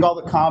 And I think all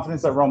the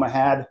confidence that Roma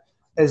had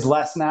is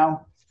less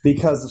now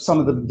because of some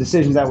of the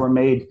decisions that were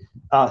made,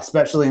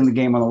 especially in the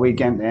game on the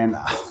weekend. And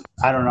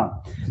I don't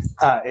know.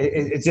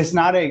 It's just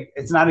not a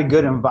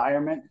good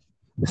environment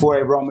for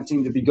a Roma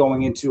team to be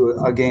going into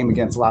a game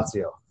against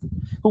Lazio,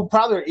 who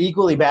probably are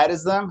equally bad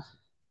as them.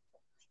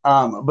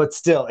 But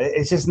still,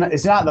 it's not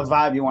the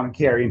vibe you want to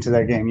carry into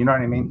that game. You know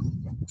what I mean?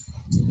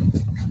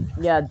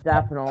 Yeah,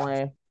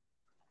 definitely.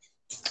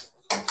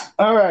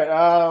 All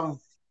right.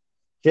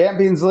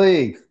 Champions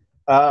League.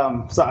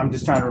 So I'm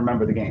just trying to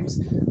remember the games.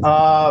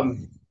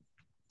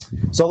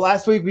 So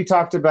last week we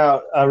talked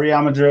about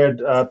Real Madrid,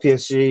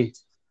 PSG,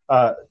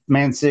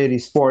 Man City,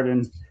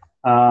 Sporting.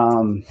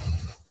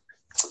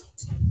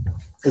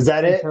 Is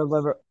that it? There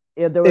was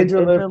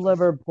Inter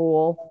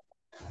Liverpool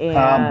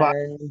and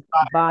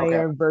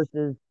Bayern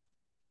versus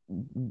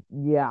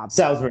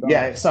Salzburg.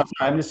 Yeah, sorry,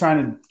 I'm just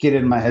trying to get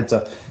it in my head.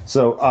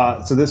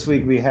 So this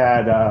week we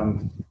had.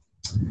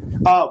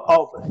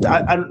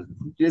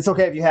 It's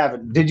okay if you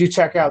haven't. Did you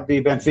check out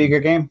the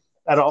Benfica game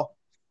at all?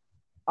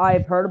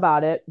 I've heard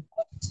about it.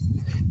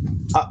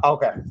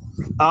 Okay.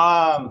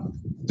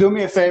 Do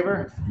me a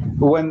favor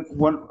when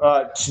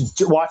watch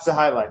the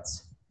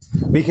highlights.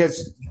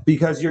 because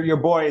your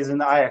boy is in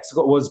the Ajax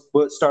was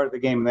what started the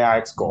game in the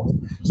Ajax goal.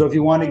 So if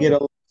you want to get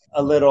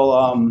a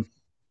little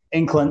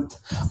inkling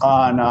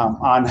on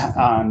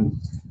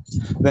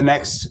the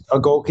next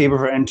goalkeeper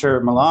for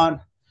Inter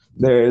Milan,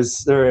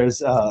 there's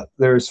a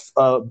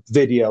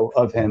video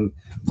of him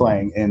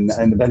playing in the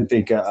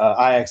Benfica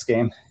Ajax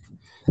game.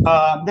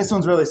 This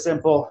one's really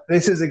simple.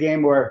 This is a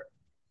game where,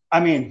 I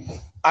mean,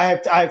 I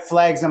have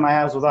flags in my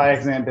house with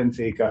Ajax and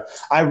Benfica.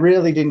 I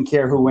really didn't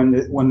care who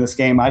won this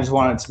game. I just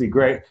wanted it to be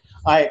great.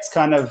 Ajax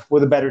kind of were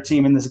the better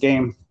team in this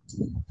game.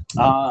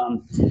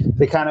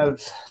 They kind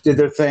of did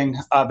their thing.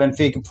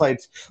 Benfica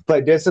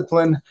played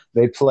discipline.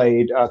 They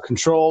played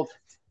controlled.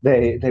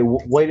 They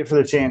waited for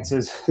their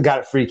chances,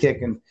 got a free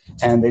kick,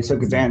 and they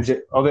took advantage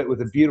of it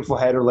with a beautiful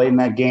header late in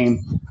that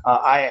game.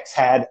 Ajax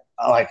had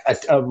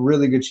a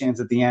really good chance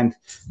at the end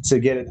to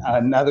get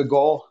another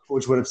goal,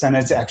 which would have sent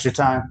it to extra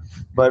time.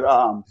 But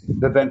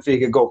the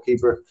Benfica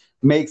goalkeeper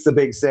makes the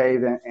big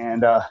save,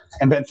 and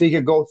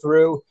Benfica go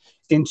through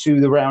into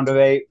the round of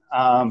 8.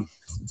 It'll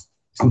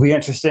be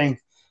interesting.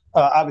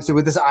 Obviously,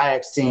 with this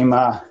Ajax team,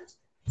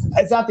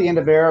 it's not the end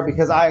of era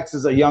because Ajax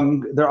is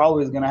they're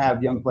always going to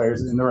have young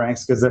players in the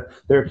ranks because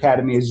their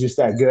academy is just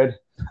that good.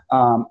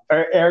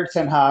 Erik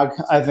ten Hag,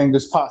 I think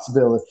there's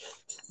possibility.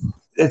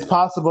 It's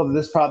possible that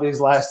this probably his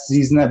last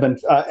season at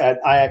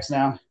Ajax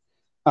now.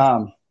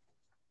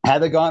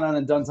 Had they gone on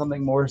and done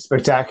something more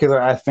spectacular,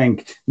 I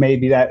think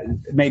maybe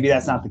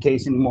that's not the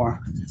case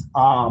anymore.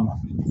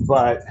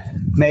 But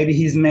maybe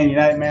he's the Man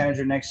United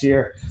manager next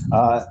year.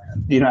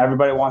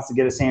 Everybody wants to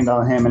get his hand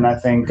on him, and I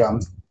think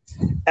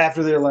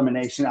after the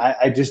elimination,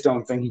 I just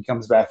don't think he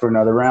comes back for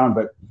another round.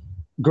 But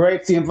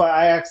great team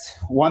by Ajax,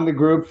 won the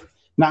group,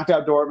 knocked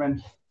out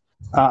Dortmund.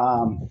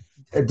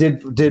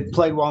 Did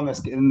play well in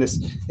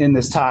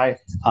this tie,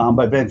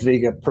 but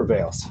Benfica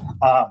prevails.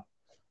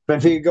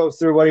 Benfica goes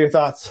through. What are your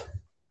thoughts?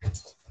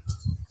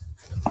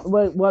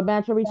 What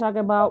match are we talking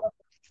about?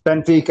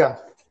 Benfica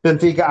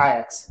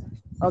Ajax.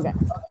 Okay.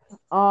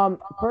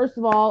 First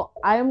of all,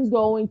 I am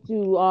going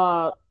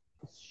to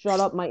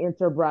shut up my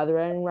Inter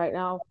brethren right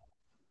now.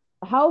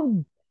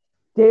 How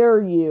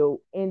dare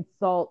you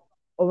insult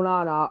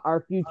Onana,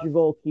 our future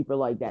goalkeeper,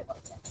 like that?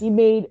 He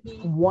made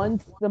one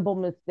simple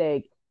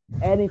mistake.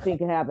 Anything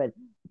can happen.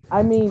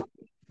 I mean,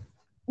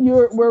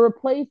 we're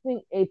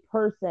replacing a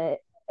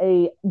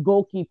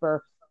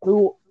goalkeeper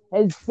who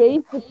has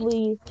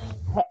basically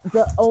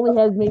only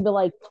has maybe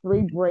like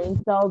 3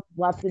 brain cells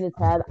left in his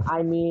head.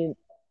 I mean,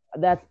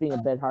 that's being a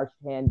bit harsh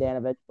to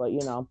Handanovic, but he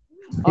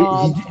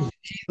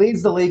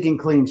leads the league in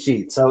clean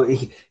sheets. So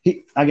he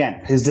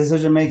again, his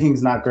decision making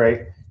is not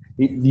great.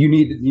 You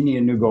need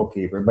a new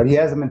goalkeeper, but he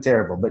hasn't been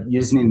terrible. But you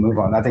just need to move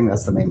on. I think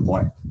that's the main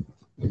point.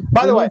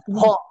 By the way,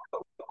 Paul,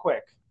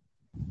 quick.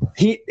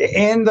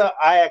 In the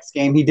Ajax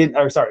game, in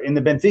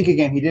the Benfica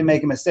game, he didn't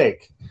make a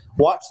mistake.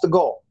 Watch the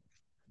goal.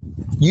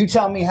 You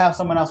tell me how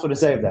someone else would have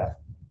saved that.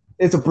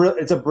 It's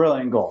a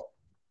brilliant goal.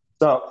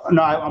 So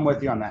no, I'm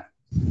with you on that.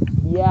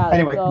 Yeah.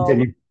 Anyway,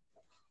 continue.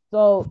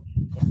 So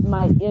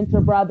my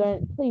Inter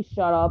brethren, please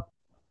shut up.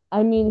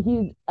 I mean,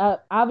 he's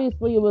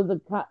obviously it was a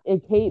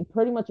case,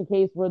 pretty much a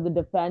case where the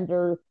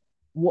defender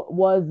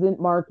wasn't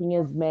marking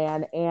his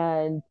man,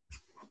 and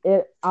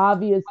it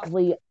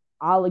obviously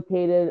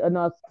allocated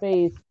enough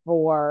space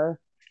for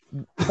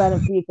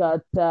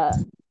Benfica to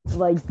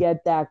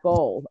get that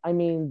goal. I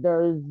mean,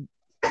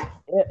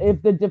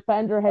 if the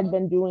defender had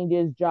been doing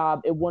his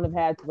job, it wouldn't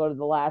have had to go to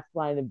the last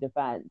line of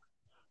defense,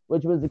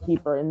 which was the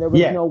keeper, and there was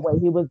no way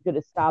he was going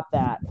to stop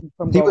that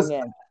from going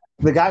in.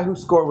 The guy who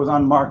scored was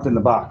unmarked in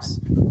the box.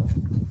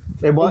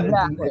 It had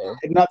nothing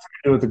to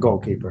do with the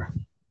goalkeeper.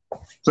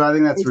 So I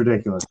think that's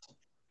ridiculous.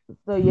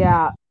 So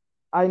yeah,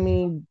 I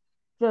mean,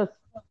 just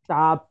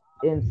stop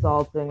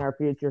insulting our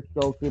future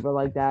goalkeeper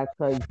like that,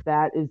 because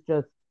that is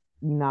just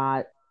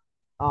not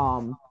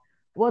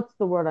what's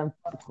the word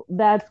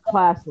that's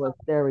classless.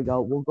 There we go.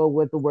 We'll go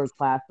with the word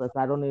classless.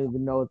 I don't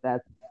even know if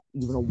that's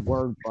even a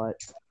word, but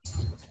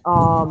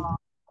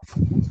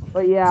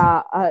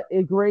yeah,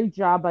 a great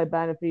job by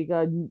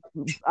Benfica.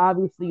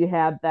 Obviously you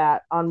had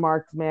that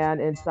unmarked man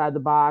inside the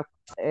box,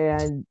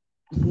 and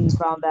he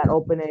found that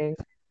opening.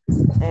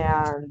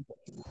 And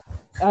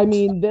I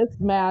mean, this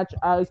match,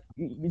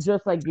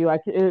 just like you, I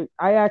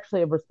actually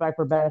have respect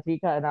for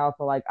Benfica, and I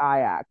also like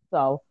Ajax.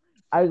 So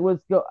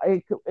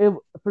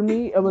for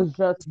me, it was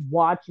just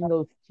watching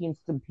those teams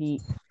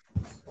compete,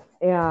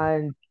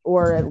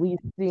 or at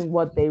least seeing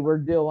what they were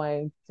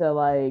doing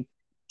to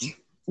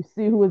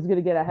see who was going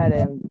to get ahead.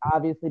 And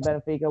obviously,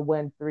 Benfica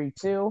win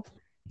 3-2,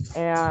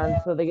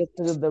 and so they get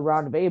to the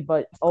round of 8.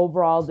 But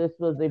overall, this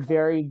was a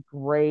very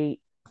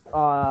great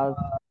matchup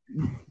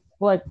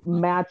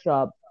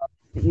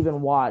to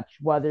even watch,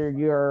 whether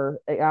you're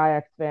an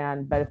Ajax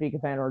fan, Benfica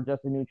fan, or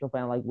just a neutral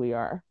fan like we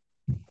are.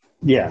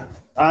 Yeah,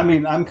 I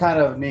mean, I'm kind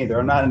of neither.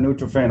 I'm not a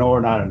neutral fan or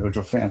not a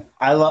neutral fan.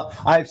 I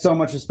have so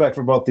much respect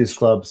for both these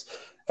clubs.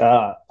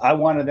 I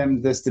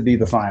wanted this to be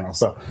the final.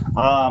 So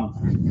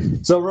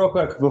real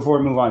quick before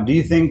we move on, do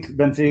you think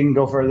Benfica can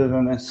go further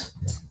than this?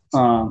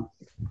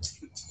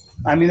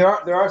 I mean,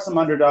 there are some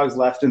underdogs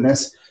left in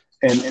this,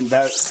 and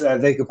that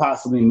they could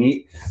possibly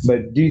meet.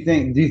 But do you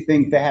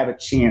think they have a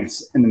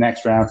chance in the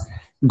next round?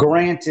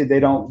 Granted, they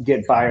don't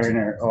get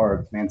Bayern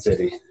or Man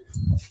City.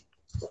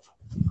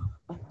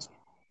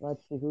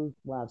 Let's see who's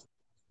left.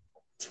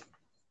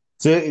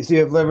 So you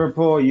have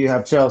Liverpool, you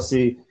have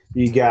Chelsea,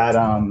 you got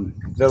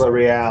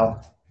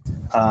Villarreal,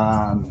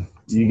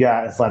 you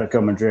got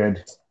Atletico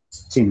Madrid,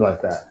 teams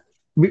like that.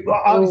 Obviously,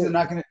 Oh, they're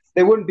not going to.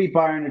 They wouldn't beat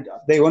Bayern.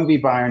 They wouldn't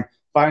beat Bayern.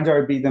 Bayern's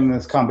already beat them in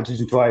this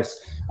competition twice,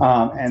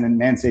 and then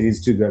Man City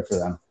is too good for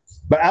them.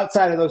 But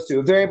outside of those two,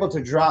 if they're able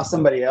to draw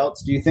somebody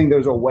else, do you think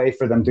there's a way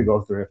for them to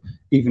go through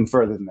even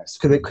further than this?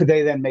 Could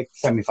they then make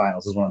the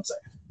semifinals? Is what I'm saying.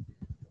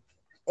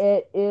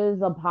 it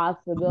is a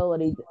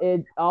possibility.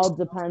 It all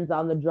depends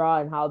on the draw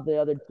and how the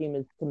other team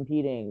is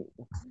competing.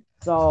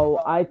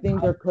 So I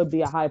think there could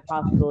be a high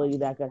possibility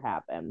that could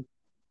happen.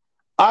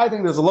 I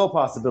think there's a low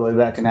possibility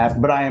that can happen,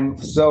 but I am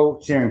so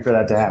cheering for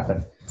that to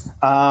happen.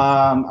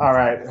 All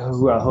right,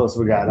 who else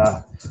we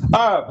got?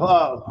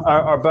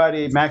 Our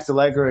buddy Max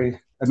Allegri,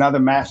 another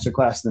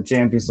masterclass in the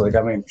Champions League.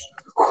 I mean,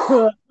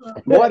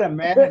 what a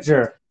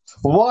manager!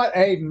 What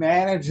a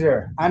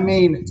manager! I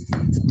mean,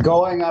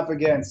 going up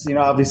against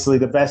obviously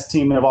the best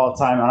team of all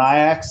time on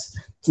Ajax,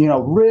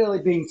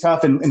 really being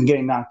tough and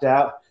getting knocked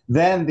out.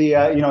 Then the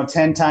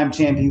 10-time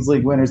Champions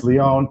League winners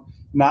Lyon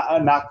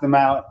knocked them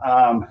out.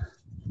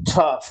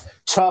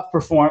 Tough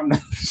performance.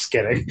 Just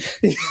kidding.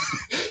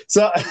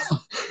 so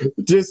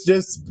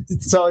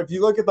so if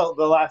you look at the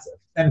last,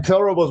 and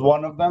Pillar was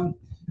one of them,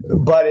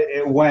 but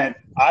it went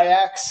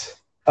Ajax,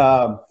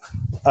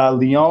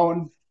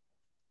 Lyon,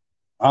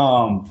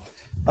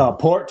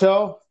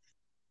 Porto,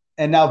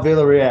 and now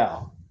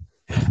Villarreal,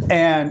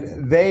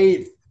 and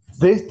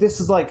this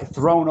is like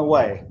thrown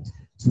away.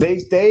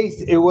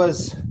 It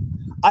was,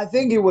 I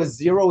think it was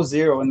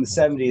 0-0 in the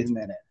 70th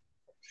minute.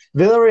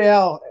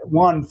 Villarreal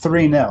won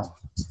 3-0.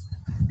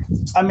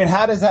 I mean,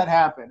 how does that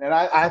happen? And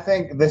I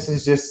think this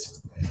is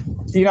just,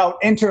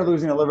 Inter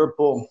losing to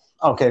Liverpool.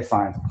 Okay,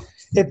 fine.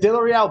 If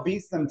Villarreal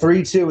beats them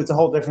 3-2, it's a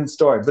whole different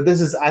story. But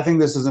I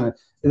think this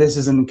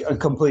is a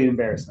complete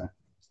embarrassment.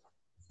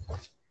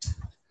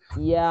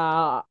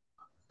 Yeah,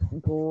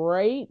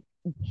 great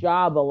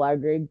job,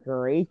 Allegri.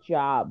 Great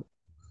job.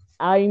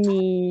 I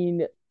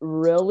mean,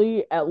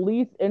 really, at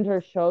least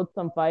Inter showed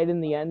some fight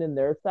in the end in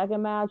their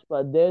second match,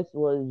 but this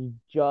was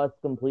just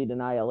complete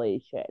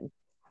annihilation.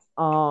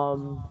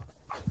 Um,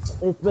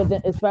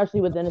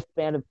 especially within a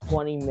span of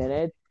 20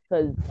 minutes,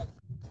 because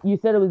you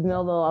said it was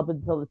 0-0 up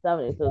until the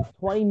 70s, so it's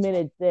 20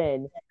 minutes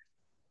in.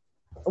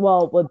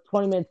 Well, with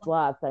 20 minutes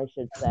left, I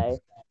should say.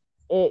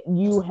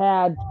 You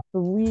had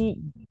 3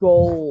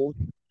 goals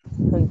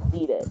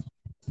conceded.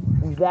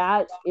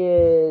 That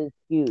is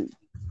huge.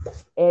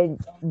 And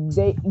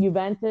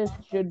Juventus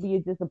should be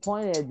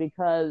disappointed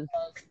because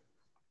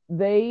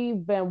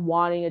they've been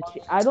wanting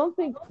I don't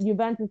think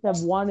Juventus have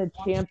won a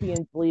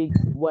Champions League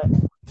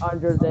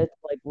under this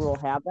like rule,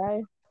 have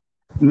they?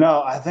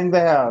 No, I think they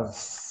have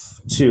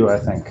two. I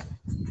think.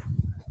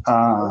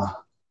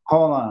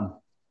 Hold on.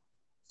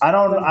 I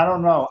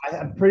don't know.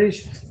 I'm pretty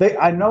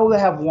sure I know they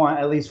have one,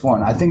 at least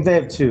one. I think they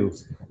have two,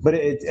 but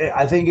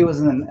I think it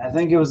was in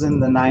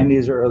the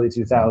 90s or early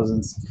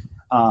 2000s.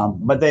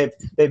 But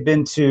they've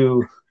been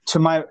to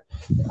my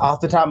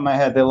off the top of my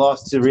head, they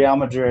lost to Real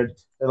Madrid,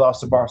 they lost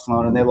to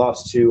Barcelona, and they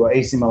lost to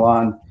AC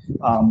Milan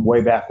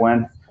way back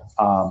when.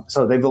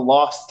 So they've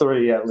lost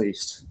 3 at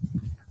least,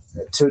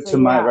 to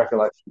my Yeah.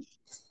 recollection.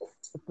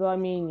 So I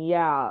mean,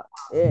 yeah,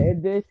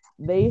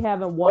 they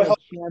haven't won Wait, a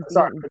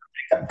sorry,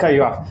 champion. cut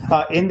you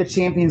off. In the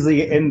Champions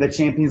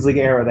League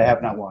era, they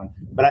have not won,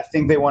 but I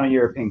think they won a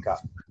European Cup.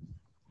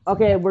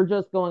 Okay, we're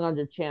just going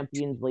under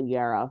Champions League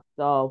era.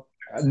 No,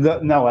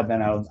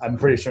 then I'm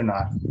pretty sure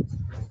not.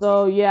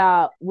 So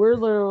yeah, we're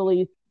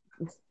literally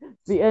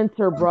the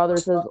Inter brother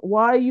says,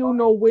 "Why you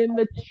no win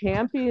the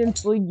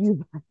Champions League,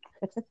 you?"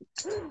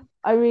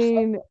 I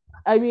mean,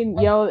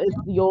 it's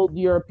the old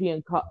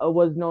European Cup.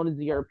 Was known as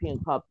the European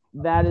Cup.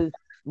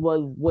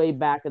 Was way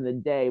back in the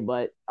day,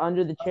 but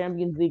under the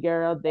Champions League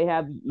era, they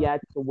have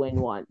yet to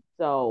win one.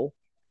 So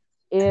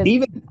if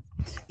Even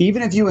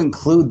even if you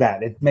include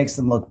that, it makes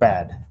them look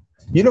bad.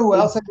 You know who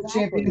else has a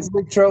exactly, Champions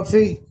League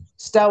trophy?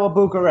 Steaua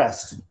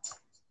Bucharest.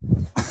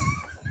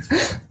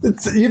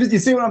 You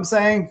see what I'm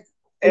saying?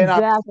 And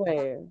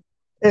exactly.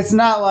 it's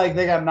not like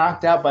they got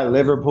knocked out by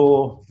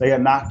Liverpool. They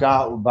got knocked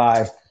out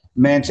by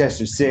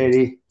Manchester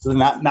City. So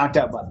not knocked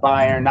out by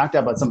Bayern, knocked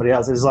out by somebody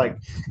else. It's like,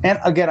 and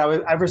again, I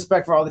have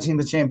respect for all the teams in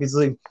the Champions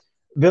League.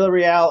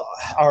 Villarreal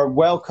are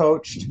well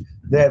coached.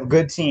 They have a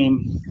good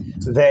team.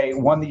 They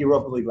won the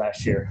Europa League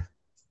last year.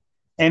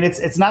 And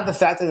it's not the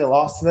fact that they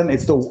lost to them.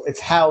 It's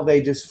how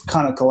they just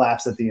kind of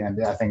collapsed at the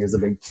end. I think is the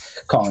big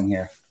calling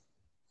here.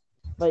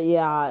 But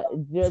yeah,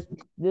 just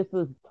this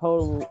was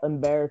total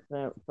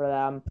embarrassment for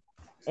them.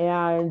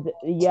 And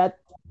yet,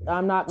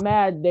 I'm not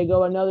mad. They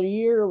go another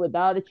year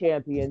without a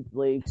Champions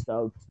League.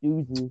 So,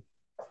 doozy.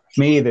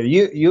 Me either.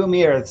 You and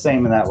me are the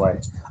same in that way.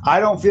 I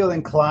don't feel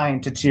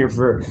inclined to cheer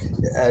for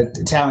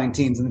Italian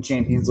teams in the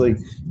Champions League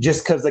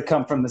just because they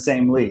come from the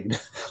same league.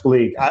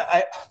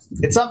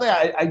 It's something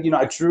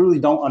I truly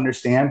don't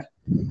understand.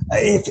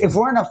 If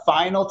we're in a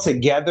final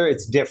together,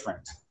 it's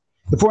different.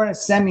 If we're in a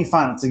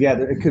semifinal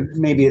together,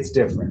 it's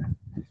different.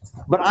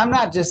 But I'm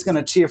not just going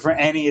to cheer for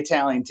any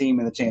Italian team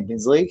in the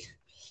Champions League.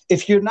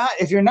 If you're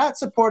not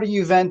supporting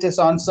Juventus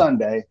on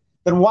Sunday,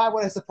 then why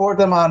would I support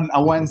them on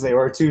a Wednesday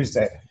or a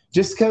Tuesday?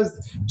 Just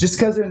because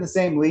they're in the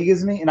same league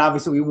as me, and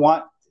obviously we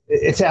want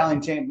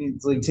Italian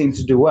Champions League teams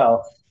to do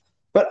well.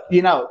 But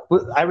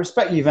I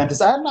respect Juventus.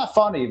 I'm not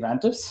fond of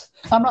Juventus.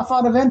 I'm not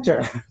fond of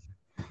Inter.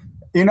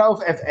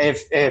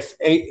 If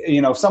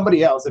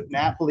somebody else, if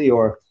Napoli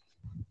or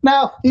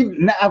no,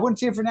 I wouldn't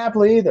cheer for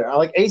Napoli either.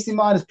 Like AC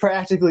Milan is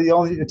practically the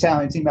only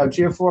Italian team I would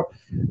cheer for,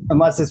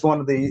 unless it's one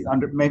of the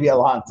maybe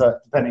Atalanta,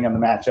 depending on the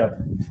matchup.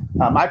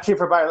 I cheer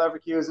for Bayer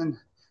Leverkusen,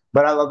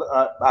 but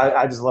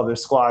I just love their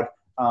squad.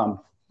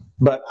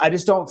 But I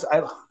just don't.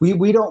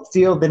 We don't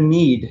feel the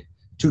need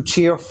to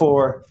cheer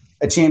for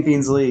a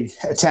Champions League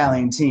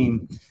Italian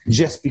team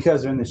just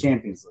because they're in the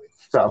Champions League.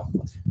 So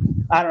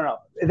I don't know.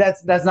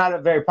 That's not a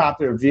very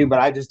popular view, but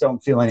I just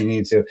don't feel any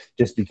need to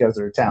just because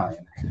they're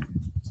Italian.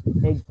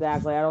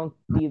 Exactly. I don't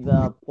see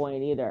the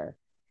point either.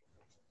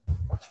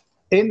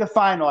 In the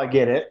final, I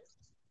get it.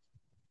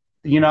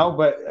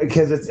 But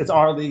because it's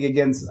our league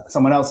against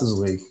someone else's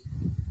league.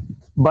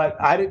 But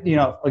I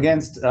didn't,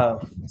 against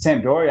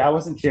Sampdoria, I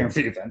wasn't cheering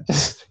for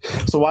Juventus.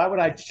 So why would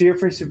I cheer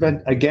for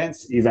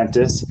against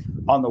Juventus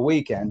on the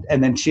weekend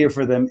and then cheer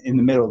for them in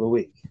the middle of the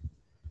week?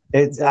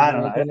 I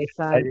don't know.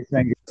 I just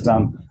think it's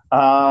dumb.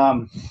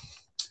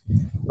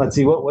 Let's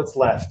see what's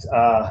left.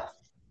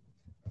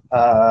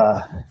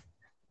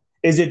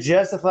 Is it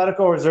just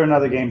Atletico, or is there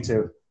another game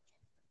too?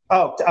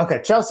 Oh,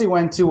 okay. Chelsea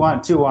win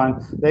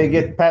 2-1. They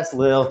get past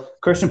Lille.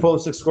 Christian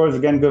Pulisic scores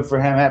again. Good for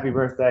him. Happy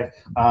birthday.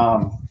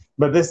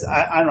 But this,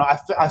 I don't know.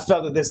 I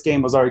felt that this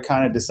game was already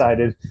kind of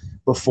decided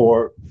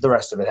before the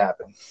rest of it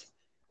happened.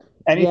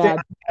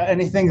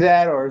 Anything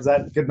that, or is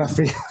that good enough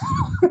for you?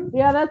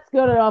 Yeah, that's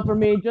good enough for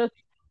me. Just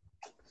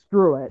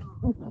screw it.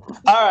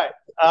 All right.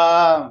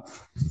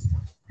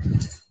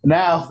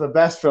 Now the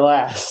best for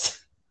last.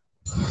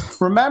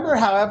 Remember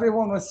how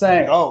everyone was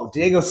saying, "Oh,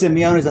 Diego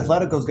Simeone's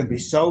Atletico is going to be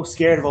so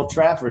scared of Old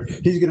Trafford.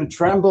 He's going to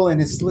tremble in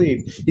his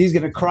sleep. He's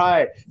going to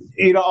cry."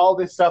 All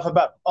this stuff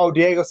about,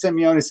 Diego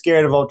Simeone is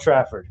scared of Old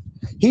Trafford.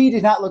 He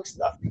did not look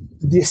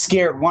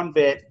scared one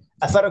bit.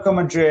 Atletico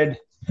Madrid,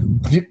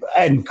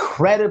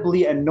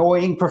 incredibly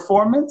annoying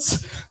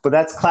performance, but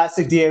that's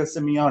classic Diego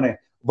Simeone.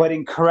 But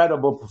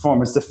incredible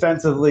performance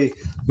defensively.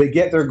 They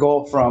get their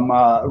goal from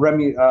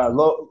Remy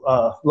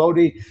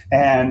Lodi,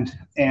 and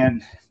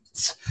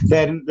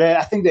then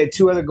I think they had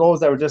two other goals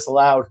that were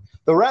disallowed.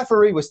 The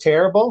referee was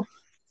terrible.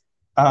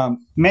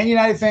 Man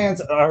United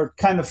fans are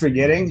kind of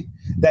forgetting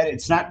that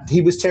it's not.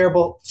 He was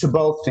terrible to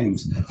both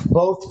teams.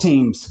 Both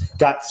teams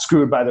got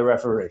screwed by the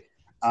referee.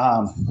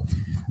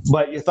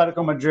 But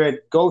Atletico Madrid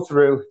go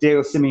through.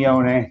 Diego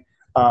Simeone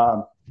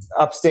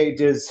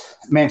upstages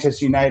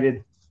Manchester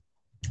United.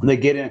 They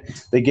get in.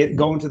 They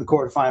go into the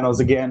quarterfinals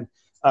again.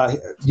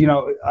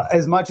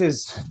 As much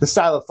as the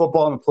style of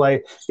football and the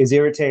play is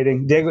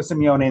irritating, Diego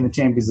Simeone in the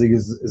Champions League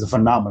is a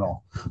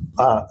phenomenal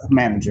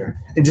manager.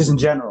 And just in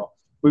general,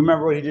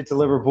 remember what he did to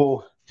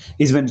Liverpool.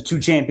 He's been to 2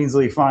 Champions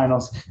League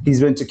finals.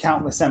 He's been to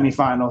countless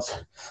semifinals.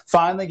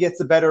 Finally gets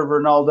the better of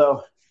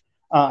Ronaldo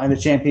in the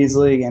Champions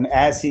League. And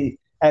as he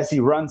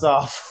runs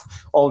off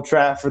Old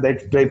Trafford,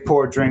 they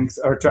pour drinks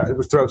or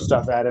throw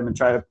stuff at him and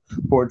try to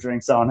pour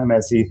drinks on him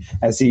as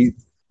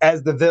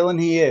the villain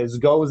he is,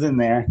 goes in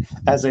there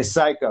as a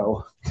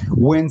psycho,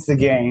 wins the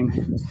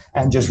game,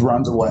 and just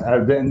runs away.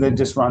 And then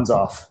just runs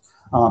off.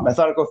 I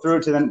thought I'd go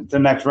through to the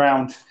next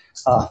round.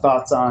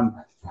 Thoughts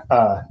on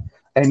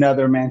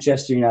another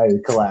Manchester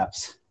United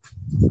collapse?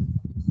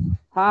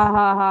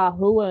 Ha.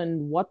 Who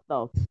and what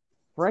the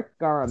frick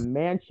are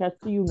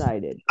Manchester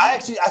United? I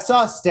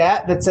saw a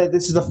stat that said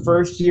this is the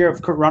first year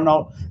of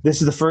Ronaldo.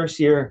 This is the first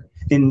year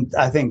in,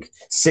 I think,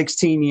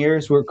 16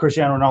 years where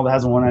Cristiano Ronaldo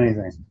hasn't won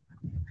anything.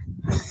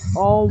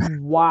 Oh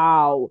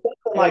wow!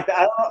 Like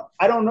that.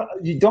 I don't know.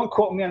 You don't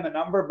quote me on the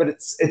number, but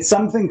it's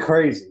something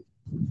crazy.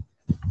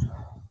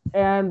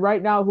 And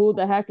right now, who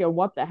the heck and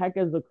what the heck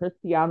is the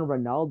Cristiano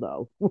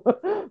Ronaldo?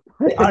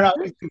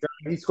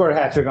 He scored a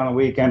hat trick on the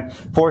weekend,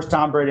 forced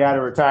Tom Brady out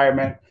of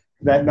retirement.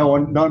 That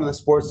none of the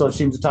sports don't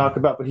seem to talk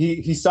about. But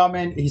he saw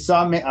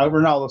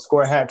Ronaldo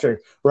score a hat trick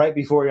right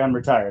before he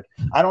unretired.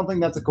 I don't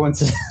think that's a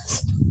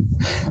coincidence.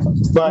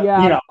 But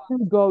yeah,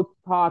 two goats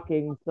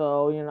talking,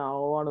 so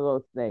one of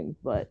those things.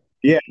 But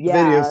yeah.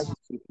 Videos.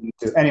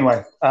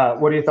 Anyway,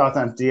 what are your thoughts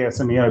on Diego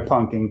Simeone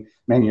punking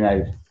Man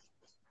United?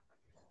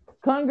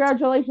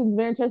 Congratulations,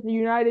 Manchester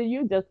United!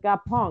 You just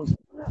got punked.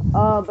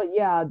 But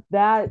yeah,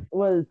 that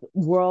was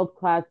world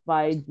class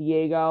by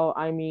Diego.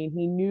 I mean,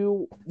 he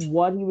knew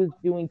what he was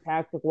doing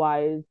tactic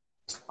wise.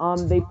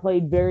 They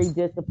played very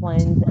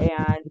disciplined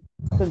and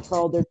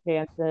controlled their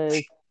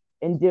chances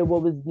and did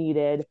what was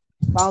needed.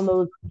 found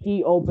those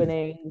key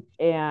openings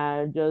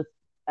and just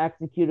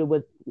executed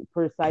with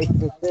precise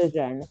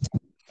precision.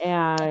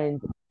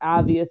 And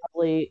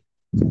obviously,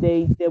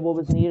 they did what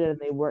was needed and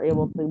they were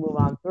able to move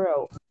on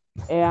through.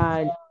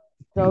 And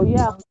so,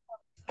 yeah,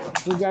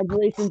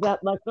 congratulations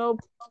at Letco.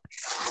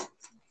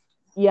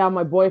 Yeah,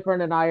 my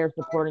boyfriend and I are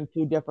supporting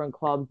two different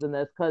clubs in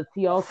this because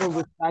he also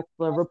respects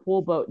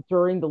Liverpool, but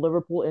during the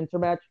Liverpool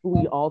intermatch, who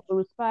he also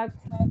respects,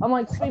 I'm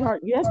like,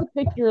 sweetheart, you have to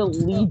pick your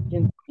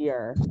allegiance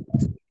here.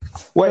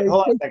 Wait, So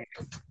hold on a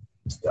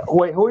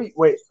second.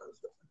 Wait.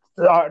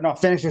 No,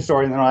 finish your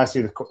story, and then I'll ask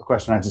you the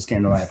question that just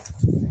came to mind.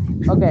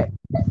 okay,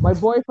 my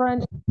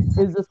boyfriend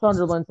is a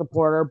Sunderland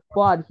supporter,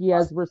 but he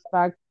has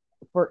respect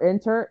for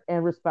Inter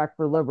and respect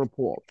for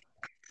Liverpool.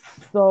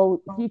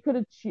 So he could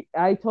have.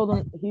 I told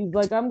him he's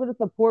like, I'm going to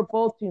support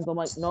both teams. I'm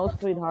like, no,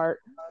 sweetheart.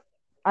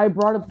 I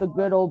brought up the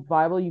good old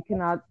Bible. You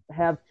cannot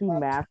have two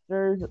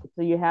masters,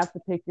 so you have to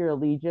pick your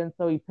allegiance.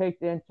 So he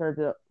picked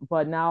Inter,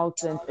 but now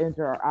since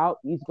Inter are out,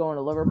 he's going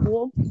to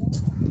Liverpool.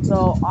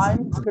 So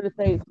I'm going to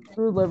say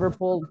screw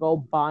Liverpool,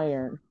 go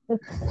Bayern.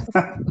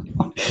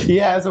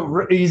 Yeah, it's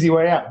an easy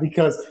way out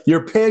because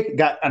your pick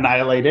got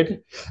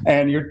annihilated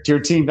and your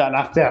team got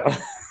knocked out.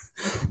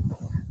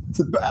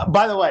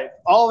 By the way,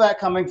 all that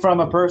coming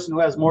from a person who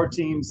has more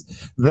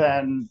teams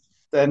than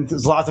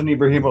Zlatan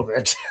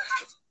Ibrahimovic.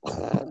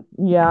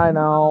 Yeah, I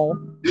know.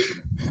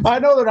 I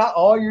know they're not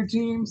all your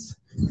teams,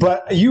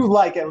 but you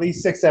like at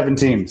least 6, 7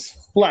 teams.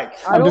 Like,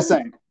 I'm just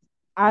saying.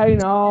 I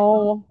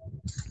know.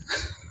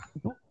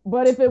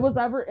 But if it was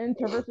ever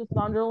Inter versus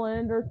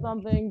Sunderland or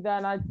something,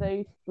 then I'd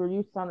say screw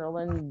you,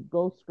 Sunderland.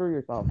 Go screw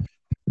yourself.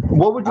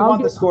 What would you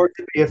want the score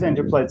to be if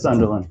Inter played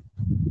Sunderland?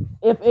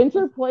 If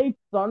Inter played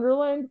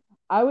Sunderland,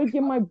 I would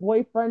give my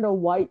boyfriend a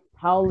white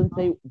towel and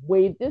say,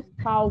 wave this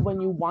towel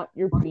when you want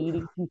your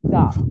beating to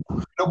stop.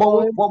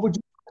 What would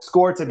you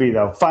score to be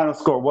though? Final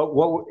score.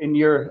 What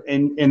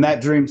in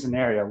that dream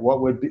scenario?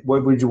 What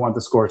would you want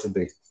the score to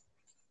be?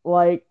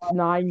 Like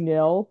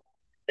 9-0.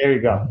 There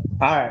you go.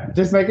 All right,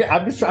 just make it.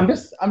 I'm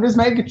just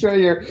making sure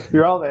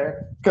you're all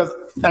there because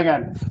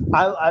again,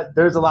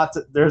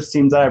 there's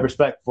teams that I have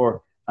respect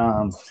for.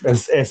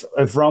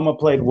 If Roma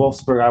played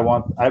Wolfsburg,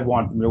 I'd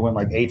want them to win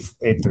like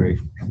 8-3,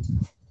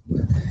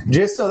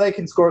 just so they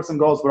can score some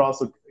goals, but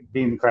also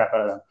beating the crap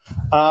out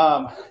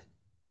of them.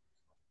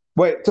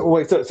 Wait.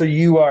 So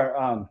you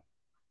are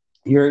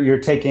you're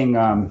taking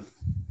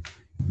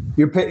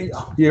you're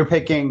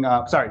picking.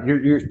 Sorry,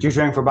 you're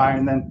cheering for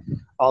Bayern then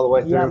all the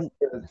way through.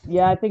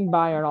 Yeah, I think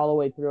Bayern all the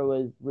way through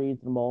is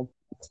reasonable.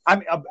 I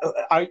mean,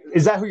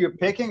 is that who you're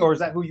picking, or is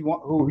that who you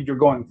want? Who you're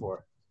going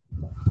for?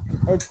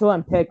 It's who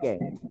I'm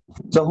picking.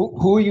 So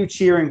who are you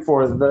cheering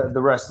for the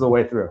rest of the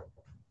way through?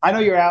 I know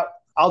you're out.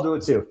 I'll do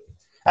it too.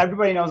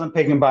 Everybody knows I'm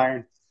picking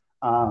Bayern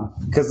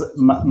because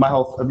my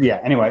whole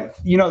Anyway,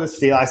 you know this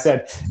deal. I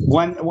said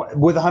when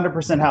with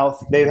 100%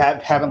 health, they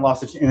haven't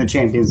lost in the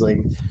Champions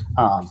League.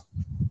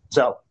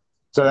 So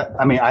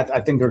I mean, I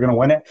think they're going to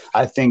win it.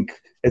 I think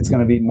it's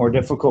going to be more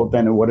difficult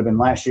than it would have been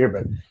last year,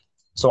 but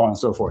so on and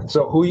so forth.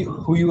 So who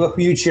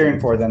you cheering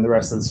for then the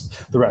rest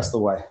of the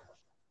way?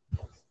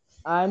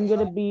 I'm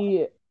gonna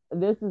go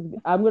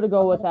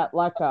with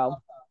Atletico.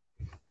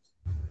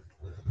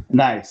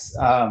 Nice.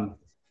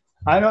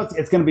 I know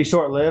it's going to be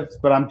short lived,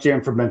 but I'm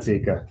cheering for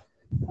Benfica.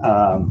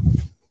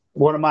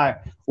 One of my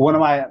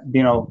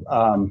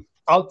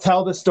I'll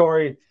tell the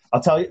story.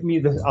 I'll tell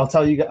you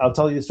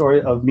the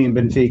story of me and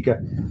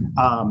Benfica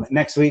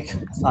next week.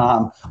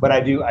 But I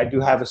do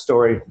have a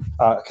story,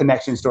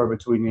 connection story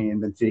between me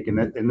and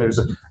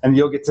Benfica, and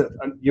you'll get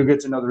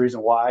to know the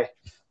reason why.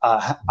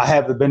 I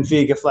have the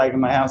Benfica flag in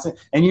my house,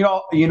 and you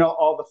know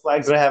all the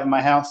flags that I have in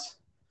my house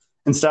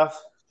and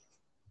stuff.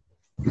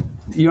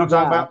 You know what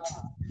I'm talking about?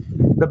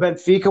 The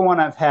Benfica one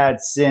I've had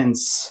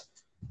since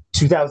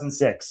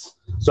 2006.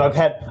 So I've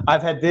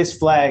had this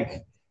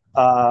flag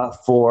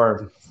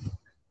for,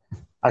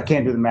 I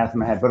can't do the math in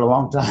my head, but a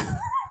long time.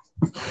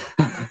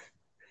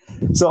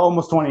 So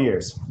almost 20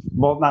 years.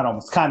 Well, not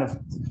almost, kind of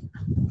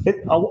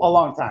a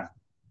long time.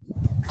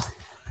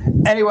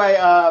 Anyway,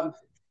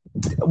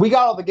 we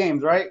got all the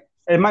games, right?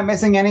 Am I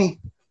missing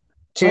any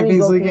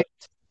Champions League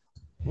games?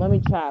 Let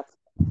me check.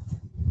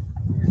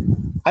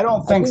 I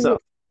don't think so.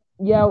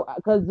 Yeah,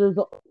 because there's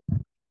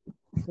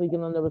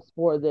speaking on there was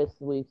 4 this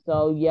week,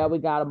 so yeah, we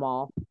got them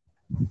all.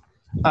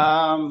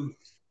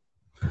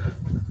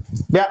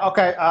 Yeah.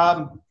 Okay.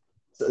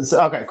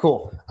 Okay.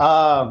 Cool.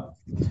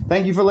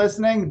 Thank you for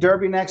listening.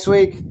 Derby next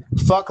week.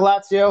 Fuck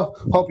Lazio.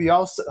 Hope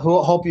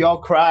you all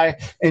cry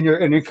in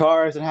your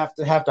cars and have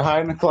to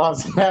hide in the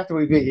closet after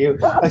we beat you.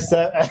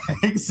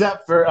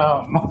 Except for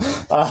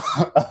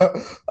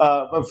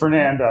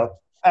Fernando.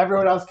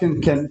 Everyone else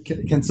can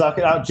suck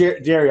it out.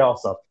 Jerry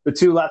also. The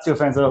 2 Lazio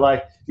fans that are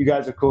like, you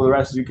guys are cool. The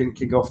rest of you can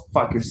go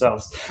fuck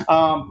yourselves.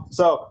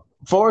 So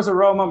Forza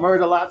Roma,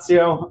 murder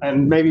Lazio,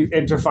 and maybe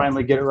Inter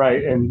finally get it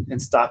right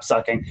and stop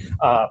sucking.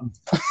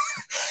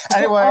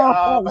 Anyway.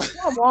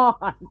 Come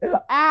on.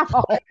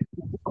 Ow.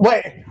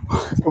 Wait.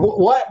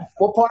 What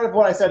part of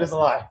what I said is a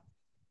lie?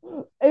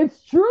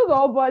 It's true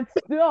though, but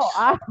still,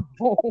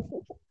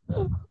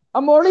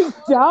 I'm already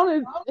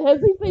down. Has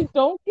he say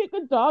don't kick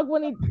a dog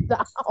when he's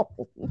down?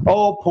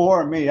 Oh,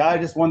 poor me. I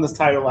just won this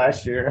title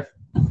last year.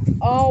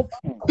 Oh,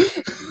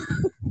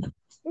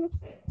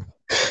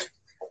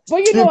 but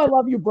you know I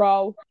love you,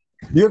 bro.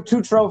 You have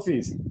 2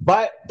 trophies.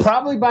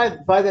 Probably by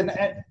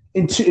the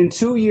in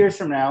 2 years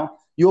from now,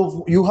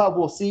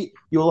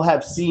 you'll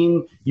have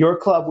seen your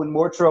club win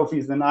more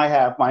trophies than I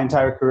have my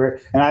entire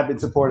career, and I've been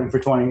supporting for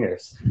 20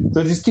 years.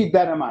 So just keep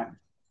that in mind.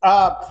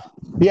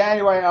 Yeah.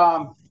 Anyway,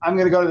 I'm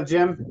gonna go to the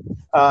gym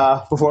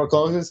before it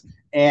closes,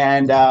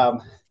 and I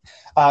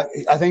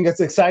think it's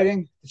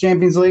exciting. The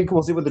Champions League.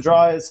 We'll see what the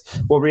draw is.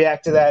 We'll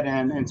react to that,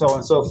 and so on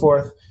and so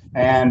forth.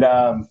 And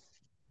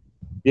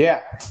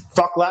yeah,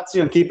 fuck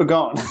Lazio and keep it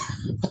going.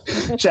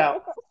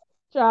 Ciao.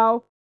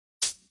 Ciao.